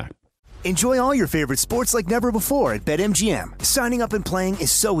Peacock app. Enjoy all your favorite sports like never before at BetMGM. Signing up and playing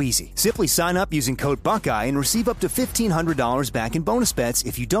is so easy. Simply sign up using code Buckeye and receive up to $1,500 back in bonus bets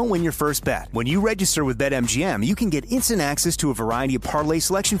if you don't win your first bet. When you register with BetMGM, you can get instant access to a variety of parlay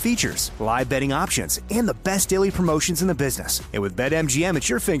selection features, live betting options, and the best daily promotions in the business. And with BetMGM at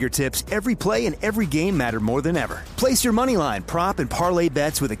your fingertips, every play and every game matter more than ever. Place your moneyline, prop, and parlay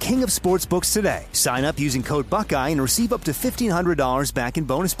bets with the king of sportsbooks today. Sign up using code Buckeye and receive up to $1,500 back in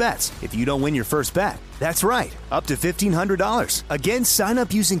bonus bets if you don't win your first bet. That's right, up to $1,500. Again, sign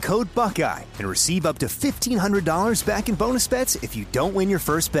up using code Buckeye and receive up to $1,500 back in bonus bets if you don't win your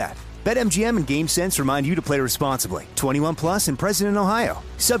first bet. BetMGM and GameSense remind you to play responsibly. 21 plus and present in Ohio.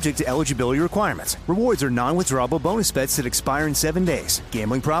 Subject to eligibility requirements. Rewards are non-withdrawable bonus bets that expire in 7 days.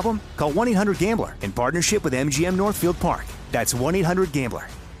 Gambling problem? Call 1-800-GAMBLER in partnership with MGM Northfield Park. That's 1-800-GAMBLER.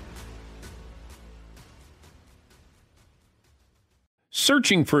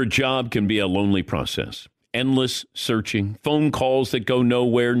 Searching for a job can be a lonely process. Endless searching, phone calls that go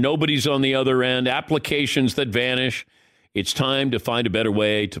nowhere, nobody's on the other end, applications that vanish. It's time to find a better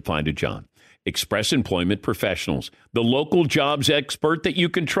way to find a job. Express Employment Professionals, the local jobs expert that you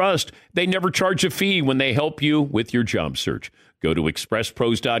can trust. They never charge a fee when they help you with your job search. Go to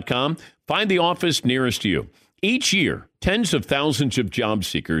expresspros.com, find the office nearest you. Each year, tens of thousands of job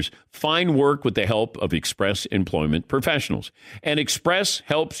seekers find work with the help of Express Employment Professionals. And Express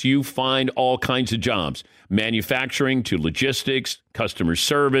helps you find all kinds of jobs, manufacturing to logistics, customer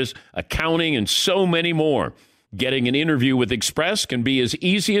service, accounting, and so many more. Getting an interview with Express can be as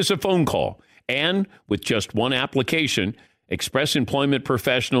easy as a phone call. And with just one application, Express Employment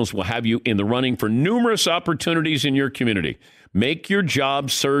Professionals will have you in the running for numerous opportunities in your community. Make your job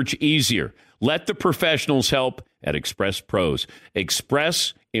search easier. Let the professionals help at Express Pros.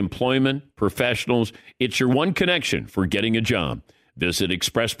 Express Employment Professionals. It's your one connection for getting a job. Visit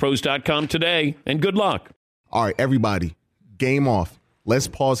expresspros.com today, and good luck. All right, everybody, game off. Let's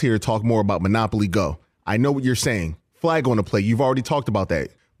pause here to talk more about Monopoly Go. I know what you're saying. Flag on the play. You've already talked about that.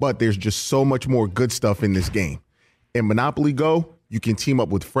 But there's just so much more good stuff in this game. In Monopoly Go, you can team up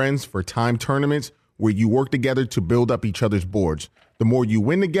with friends for time tournaments where you work together to build up each other's boards. The more you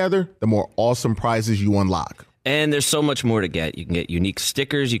win together, the more awesome prizes you unlock. And there's so much more to get. You can get unique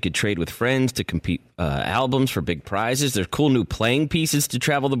stickers. You could trade with friends to compete albums for big prizes. There's cool new playing pieces to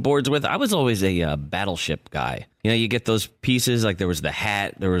travel the boards with. I was always a battleship guy. You know, you get those pieces, like there was the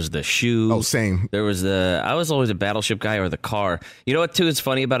hat, there was the shoe. Oh, same. I was always a battleship guy, or the car. You know what, too, is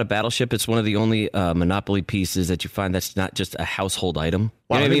funny about a battleship? It's one of the only Monopoly pieces that you find that's not just a household item.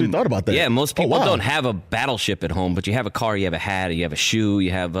 Wow, You know I what never even thought about that. Yeah, most people wow. don't have a battleship at home, but you have a car, you have a hat, you have a shoe,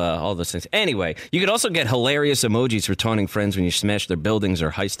 you have all those things. Anyway, you could also get hilarious emojis for taunting friends when you smash their buildings or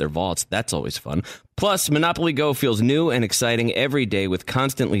heist their vaults. That's always fun. Plus, Monopoly Go feels new and exciting every day with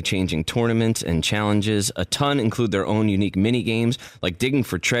constantly changing tournaments and challenges. A ton include their own unique mini games like digging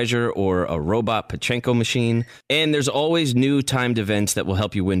for treasure or a robot Pachenko machine. And there's always new timed events that will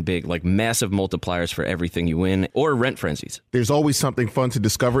help you win big, like massive multipliers for everything you win or rent frenzies. There's always something fun to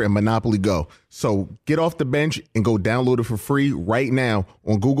discover in Monopoly Go. So get off the bench and go download it for free right now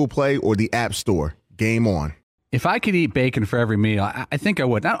on Google Play or the App Store. Game on. If I could eat bacon for every meal, I think I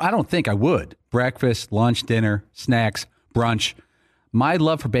would. I don't think I would. Breakfast, lunch, dinner, snacks, brunch. My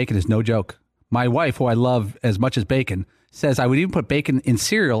love for bacon is no joke. My wife, who I love as much as bacon, says I would even put bacon in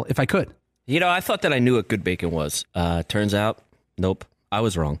cereal if I could. You know, I thought that I knew what good bacon was. Turns out, nope, I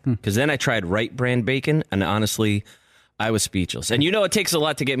was wrong. Because then I tried right brand bacon, and honestly, I was speechless. And you know, it takes a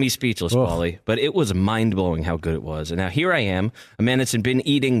lot to get me speechless, Paulie, but it was mind-blowing how good it was. And now here I am, a man that's been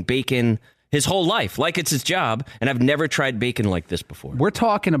eating bacon his whole life, like it's his job, and I've never tried bacon like this before. We're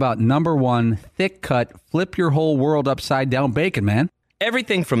talking about number one, thick cut, flip your whole world upside down bacon, man.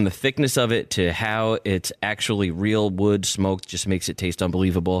 Everything from the thickness of it to how it's actually real wood smoked just makes it taste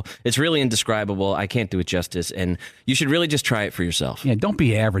unbelievable. It's really indescribable. I can't do it justice, and you should really just try it for yourself. Yeah, don't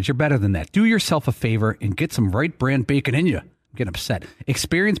be average. You're better than that. Do yourself a favor and get some right brand bacon in you. Get upset.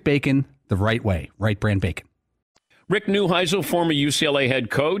 Experience bacon the right way. Right brand bacon. Rick Neuheisel, former UCLA head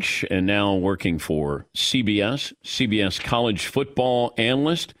coach and now working for CBS college football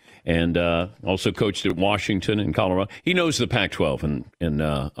analyst, and also coached at Washington and Colorado. He knows the Pac-12, in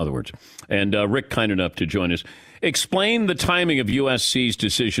other words. And Rick, kind enough to join us. Explain the timing of USC's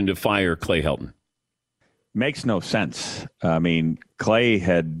decision to fire Clay Helton. Makes no sense. I mean, Clay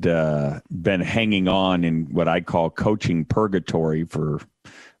had been hanging on in what I call coaching purgatory for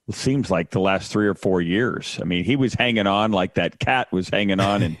it seems like the last 3 or 4 years. I mean, he was hanging on like that cat was hanging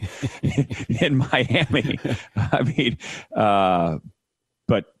on in Miami. I mean,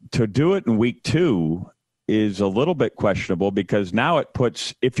 but to do it in week 2 is a little bit questionable because now it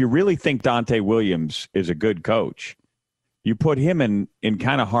puts, if you really think Dante Williams is a good coach, you put him in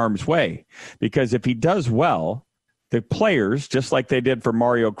kind of harm's way, because if he does well, the players, just like they did for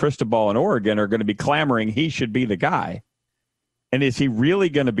Mario Cristobal in Oregon, are going to be clamoring he should be the guy. And is he really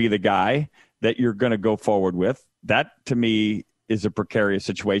going to be the guy that you're going to go forward with? That, to me, is a precarious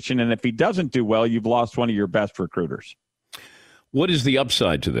situation. And if he doesn't do well, you've lost one of your best recruiters. What is the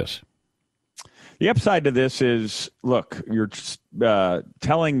upside to this? The upside to this is, look, you're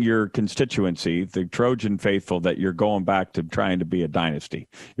telling your constituency, the Trojan faithful, that you're going back to trying to be a dynasty.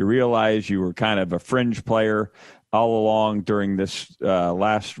 You realize you were kind of a fringe player all along during this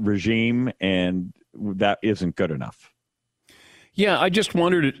last regime, and that isn't good enough. Yeah, I just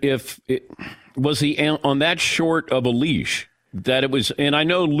wondered if was he on that short of a leash that it was, and I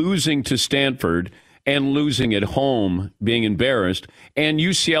know losing to Stanford and losing at home, being embarrassed, and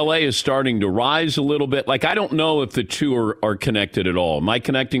UCLA is starting to rise a little bit. Like, I don't know if the two are connected at all. Am I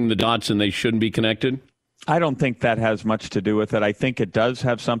connecting the dots and they shouldn't be connected? I don't think that has much to do with it. I think it does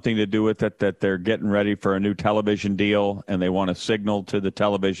have something to do with it that they're getting ready for a new television deal, and they want to signal to the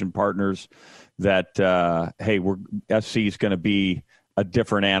television partners that, hey, SC is going to be a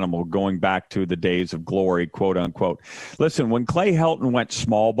different animal going back to the days of glory, quote unquote. Listen, when Clay Helton went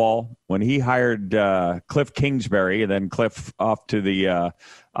small ball, when he hired Cliff Kingsbury, and then Cliff off to the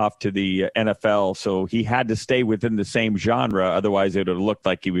NFL, so he had to stay within the same genre. Otherwise, it would have looked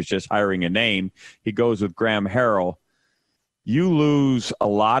like he was just hiring a name. He goes with Graham Harrell. You lose a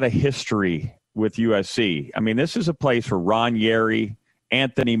lot of history with USC. I mean, this is a place where Ron Yeri,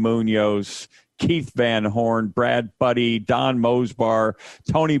 Anthony Munoz, Keith Van Horn, Brad Buddy, Don Mosbar,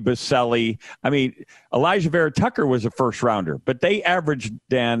 Tony Baselli. I mean, Elijah Vera Tucker was a first rounder, but they averaged,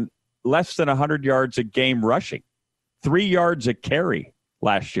 Dan, less than 100 yards a game rushing, 3 yards a carry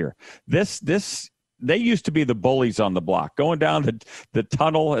last year. They used to be the bullies on the block. Going down the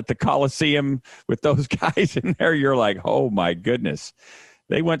tunnel at the Coliseum with those guys in there, you're like, oh my goodness.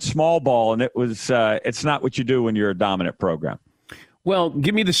 They went small ball, and it's not what you do when you're a dominant program. Well,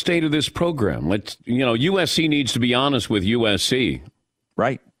 give me the state of this program. USC needs to be honest with USC.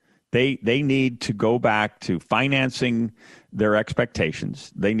 Right. They need to go back to financing their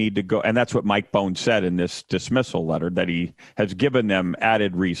expectations. They need to go, and that's what Mike Bohn said in this dismissal letter, that he has given them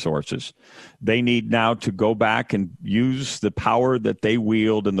added resources. They need now to go back and use the power that they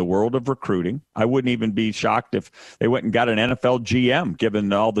wield in the world of recruiting. I wouldn't even be shocked if they went and got an NFL GM,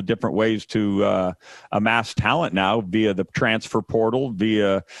 given all the different ways to amass talent now via the transfer portal,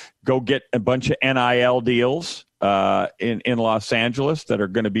 via go get a bunch of NIL deals in Los Angeles that are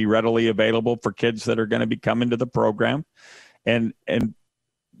going to be readily available for kids that are going to be coming to the program, and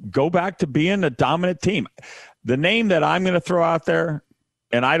go back to being a dominant team. The name that I'm going to throw out there,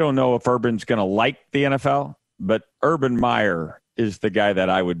 and I don't know if Urban's going to like the NFL, but Urban Meyer is the guy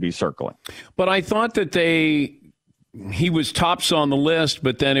that I would be circling. But I thought that he was tops on the list,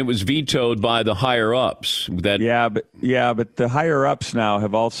 but then it was vetoed by the higher ups. But the higher ups now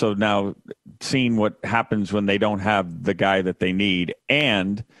have also now seen what happens when they don't have the guy that they need,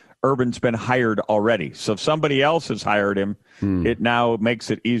 and Urban's been hired already. So if somebody else has hired him, it now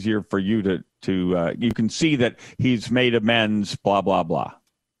makes it easier for you to you can see that he's made amends, blah, blah, blah.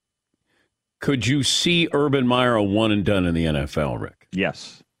 Could you see Urban Meyer a one and done in the NFL, Rick?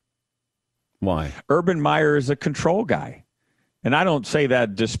 Yes. Why? Urban Meyer is a control guy. And I don't say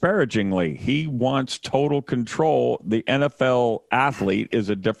that disparagingly. He wants total control. The NFL athlete is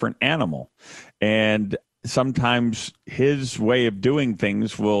a different animal. And sometimes his way of doing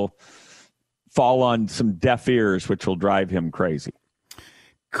things will fall on some deaf ears, which will drive him crazy.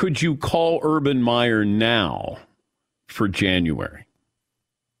 Could you call Urban Meyer now for January?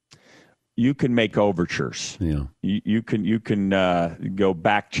 You can make overtures. Yeah. You can go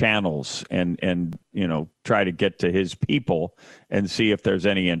back channels and try to get to his people and see if there's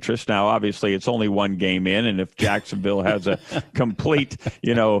any interest. Now, obviously, it's only one game in, and if Jacksonville has a complete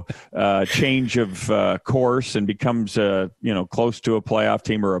change of course and becomes close to a playoff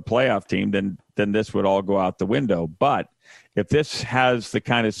team or a playoff team, then this would all go out the window. But if this has the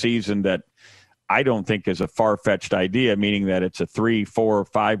kind of season that I don't think is a far-fetched idea, meaning that it's a 3, 4,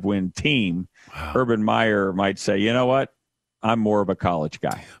 5-win team, wow, Urban Meyer might say, you know what, I'm more of a college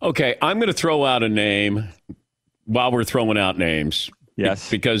guy. Okay, I'm going to throw out a name while we're throwing out names. Yes.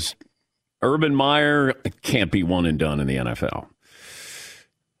 Because Urban Meyer can't be one and done in the NFL.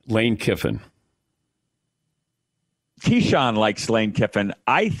 Lane Kiffin. Keyshawn likes Lane Kiffin.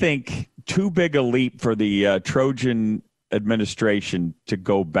 I think too big a leap for the Trojan administration to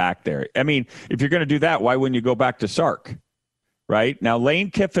go back there. I mean, if you're going to do that, why wouldn't you go back to Sark? Right? Now,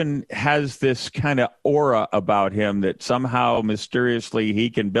 Lane Kiffin has this kind of aura about him that somehow mysteriously he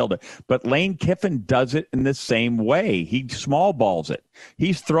can build it. But Lane Kiffin does it in the same way. He small balls it.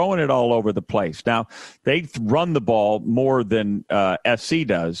 He's throwing it all over the place. Now, they run the ball more than SC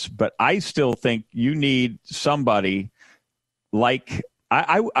does, but I still think you need somebody like,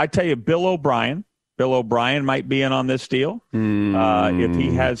 I tell you, Bill O'Brien. Bill O'Brien might be in on this deal if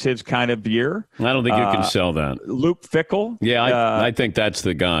he has his kind of year. I don't think you can sell that. Luke Fickell. Yeah, I think that's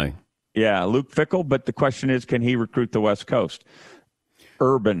the guy. Yeah, Luke Fickell. But the question is, can he recruit the West Coast?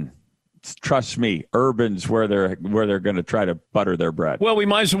 Urban trust me, urban's where they're going to try to butter their bread. Well, we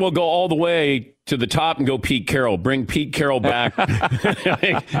might as well go all the way to the top and go Pete Carroll. Bring Pete Carroll back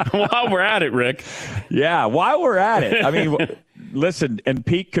while we're at it, Rick. Yeah, while we're at it. I mean, listen, and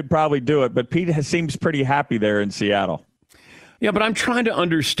Pete could probably do it, but Pete seems pretty happy there in Seattle. Yeah, but I'm trying to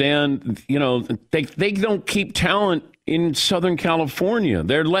understand, they don't keep talent in Southern California.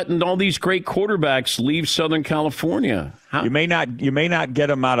 They're letting all these great quarterbacks leave Southern California. How? You may not get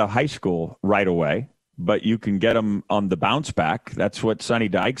them out of high school right away, but you can get them on the bounce back. That's what Sonny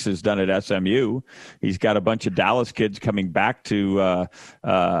Dykes has done at SMU. He's got a bunch of Dallas kids coming back to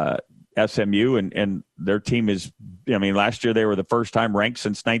SMU, and their team is, last year they were the first time ranked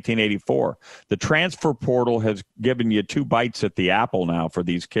since 1984. The transfer portal has given you 2 bites at the apple now for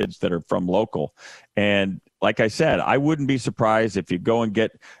these kids that are from local. And like I said, I wouldn't be surprised if you go and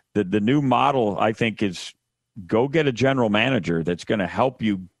get the new model, I think, is go get a general manager that's going to help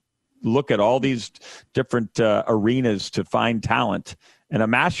you look at all these different arenas to find talent and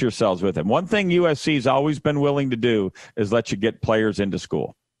amass yourselves with them. One thing USC's always been willing to do is let you get players into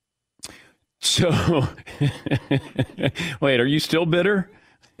school. So, wait, are you still bitter?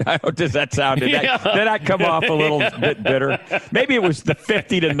 Does that sound? Did that come off a little bit bitter? Maybe it was the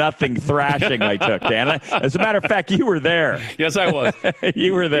 50-0 thrashing I took, Dan. As a matter of fact, you were there. Yes, I was.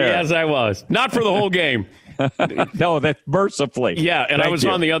 You were there. Yes, I was. Not for the whole game. No, that's mercifully. Yeah, and I was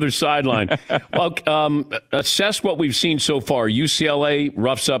on the other sideline. Well, assess what we've seen so far. UCLA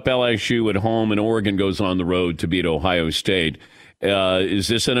roughs up LSU at home, and Oregon goes on the road to beat Ohio State. Is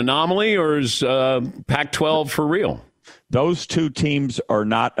this an anomaly, or is Pac-12 for real? Those 2 teams are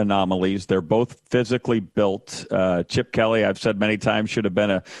not anomalies. They're both physically built. Chip Kelly, I've said many times, should have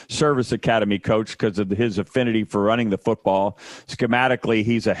been a service academy coach because of his affinity for running the football. Schematically,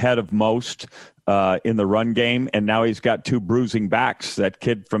 he's ahead of most in the run game, and now he's got 2 bruising backs. That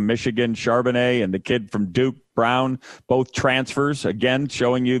kid from Michigan, Charbonnet, and the kid from Duke, Brown, both transfers, again,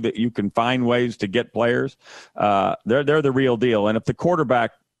 showing you that you can find ways to get players. They're the real deal. And if the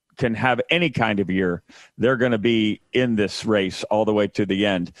quarterback can have any kind of year, they're going to be in this race all the way to the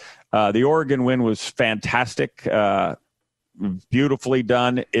end. The Oregon win was fantastic, beautifully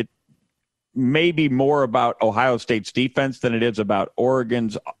done. It may be more about Ohio State's defense than it is about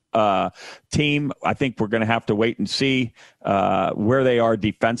Oregon's team. I think we're going to have to wait and see where they are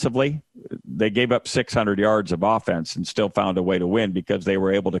defensively. They gave up 600 yards of offense and still found a way to win because they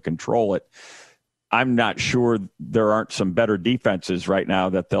were able to control it. I'm not sure there aren't some better defenses right now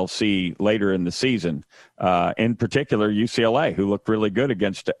that they'll see later in the season. In particular, UCLA, who looked really good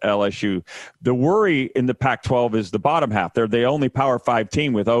against LSU. The worry in the Pac-12 is the bottom half. They're the only Power 5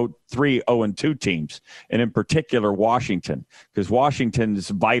 team with 3 0-2 teams, and in particular Washington, because Washington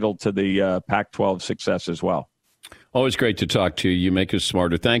is vital to the Pac-12 success as well. Always great to talk to you. You make us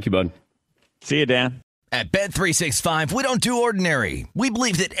smarter. Thank you, bud. See you, Dan. At Bet365, we don't do ordinary. We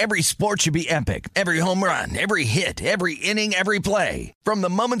believe that every sport should be epic. Every home run, every hit, every inning, every play. From the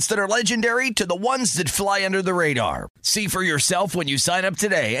moments that are legendary to the ones that fly under the radar. See for yourself when you sign up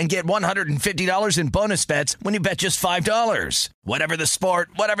today and get $150 in bonus bets when you bet just $5. Whatever the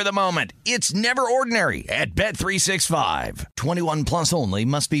sport, whatever the moment, it's never ordinary at Bet365. 21 plus only.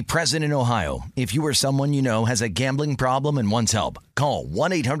 Must be present in Ohio. If you or someone you know has a gambling problem and wants help, call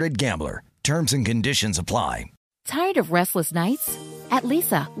 1-800-GAMBLER. Terms and conditions apply. Tired of restless nights? At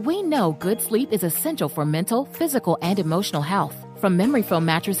Leesa, we know good sleep is essential for mental, physical, and emotional health. From memory foam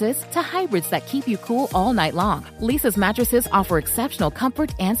mattresses to hybrids that keep you cool all night long, Leesa's mattresses offer exceptional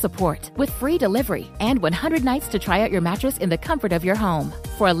comfort and support with free delivery and 100 nights to try out your mattress in the comfort of your home.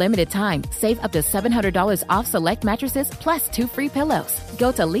 For a limited time, save up to $700 off select mattresses plus 2 free pillows.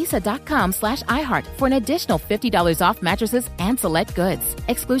 Go to leesa.com/iHeart for an additional $50 off mattresses and select goods.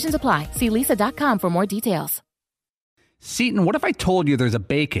 Exclusions apply. See leesa.com for more details. Seton, what if I told you there's a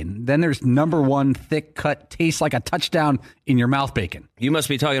bacon, then there's number 1 thick cut, tastes like a touchdown in your mouth bacon? You must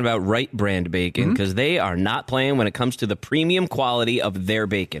be talking about Wright brand bacon because they are not playing when it comes to the premium quality of their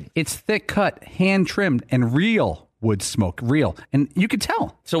bacon. It's thick cut, hand trimmed, and real wood smoke, real. And you can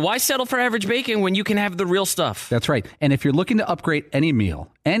tell. So why settle for average bacon when you can have the real stuff? That's right. And if you're looking to upgrade any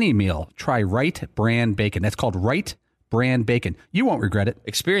meal, try Wright brand bacon. That's called Wright brand bacon. You won't regret it.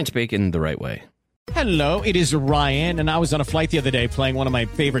 Experience bacon the right way. Hello, it is Ryan, and I was on a flight the other day playing one of my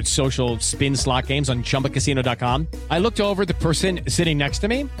favorite social spin slot games on ChumbaCasino.com. I looked over at the person sitting next to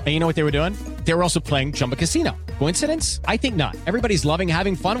me, and you know what they were doing? They were also playing Chumba Casino. Coincidence? I think not. Everybody's loving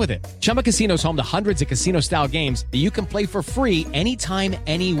having fun with it. Chumba Casino is home to hundreds of casino-style games that you can play for free anytime,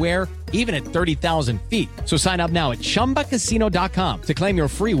 anywhere, even at 30,000 feet. So sign up now at ChumbaCasino.com to claim your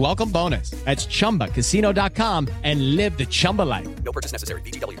free welcome bonus. That's ChumbaCasino.com and live the Chumba life. No purchase necessary.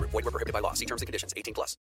 VGW. Void where prohibited by law. See terms and conditions. 18+.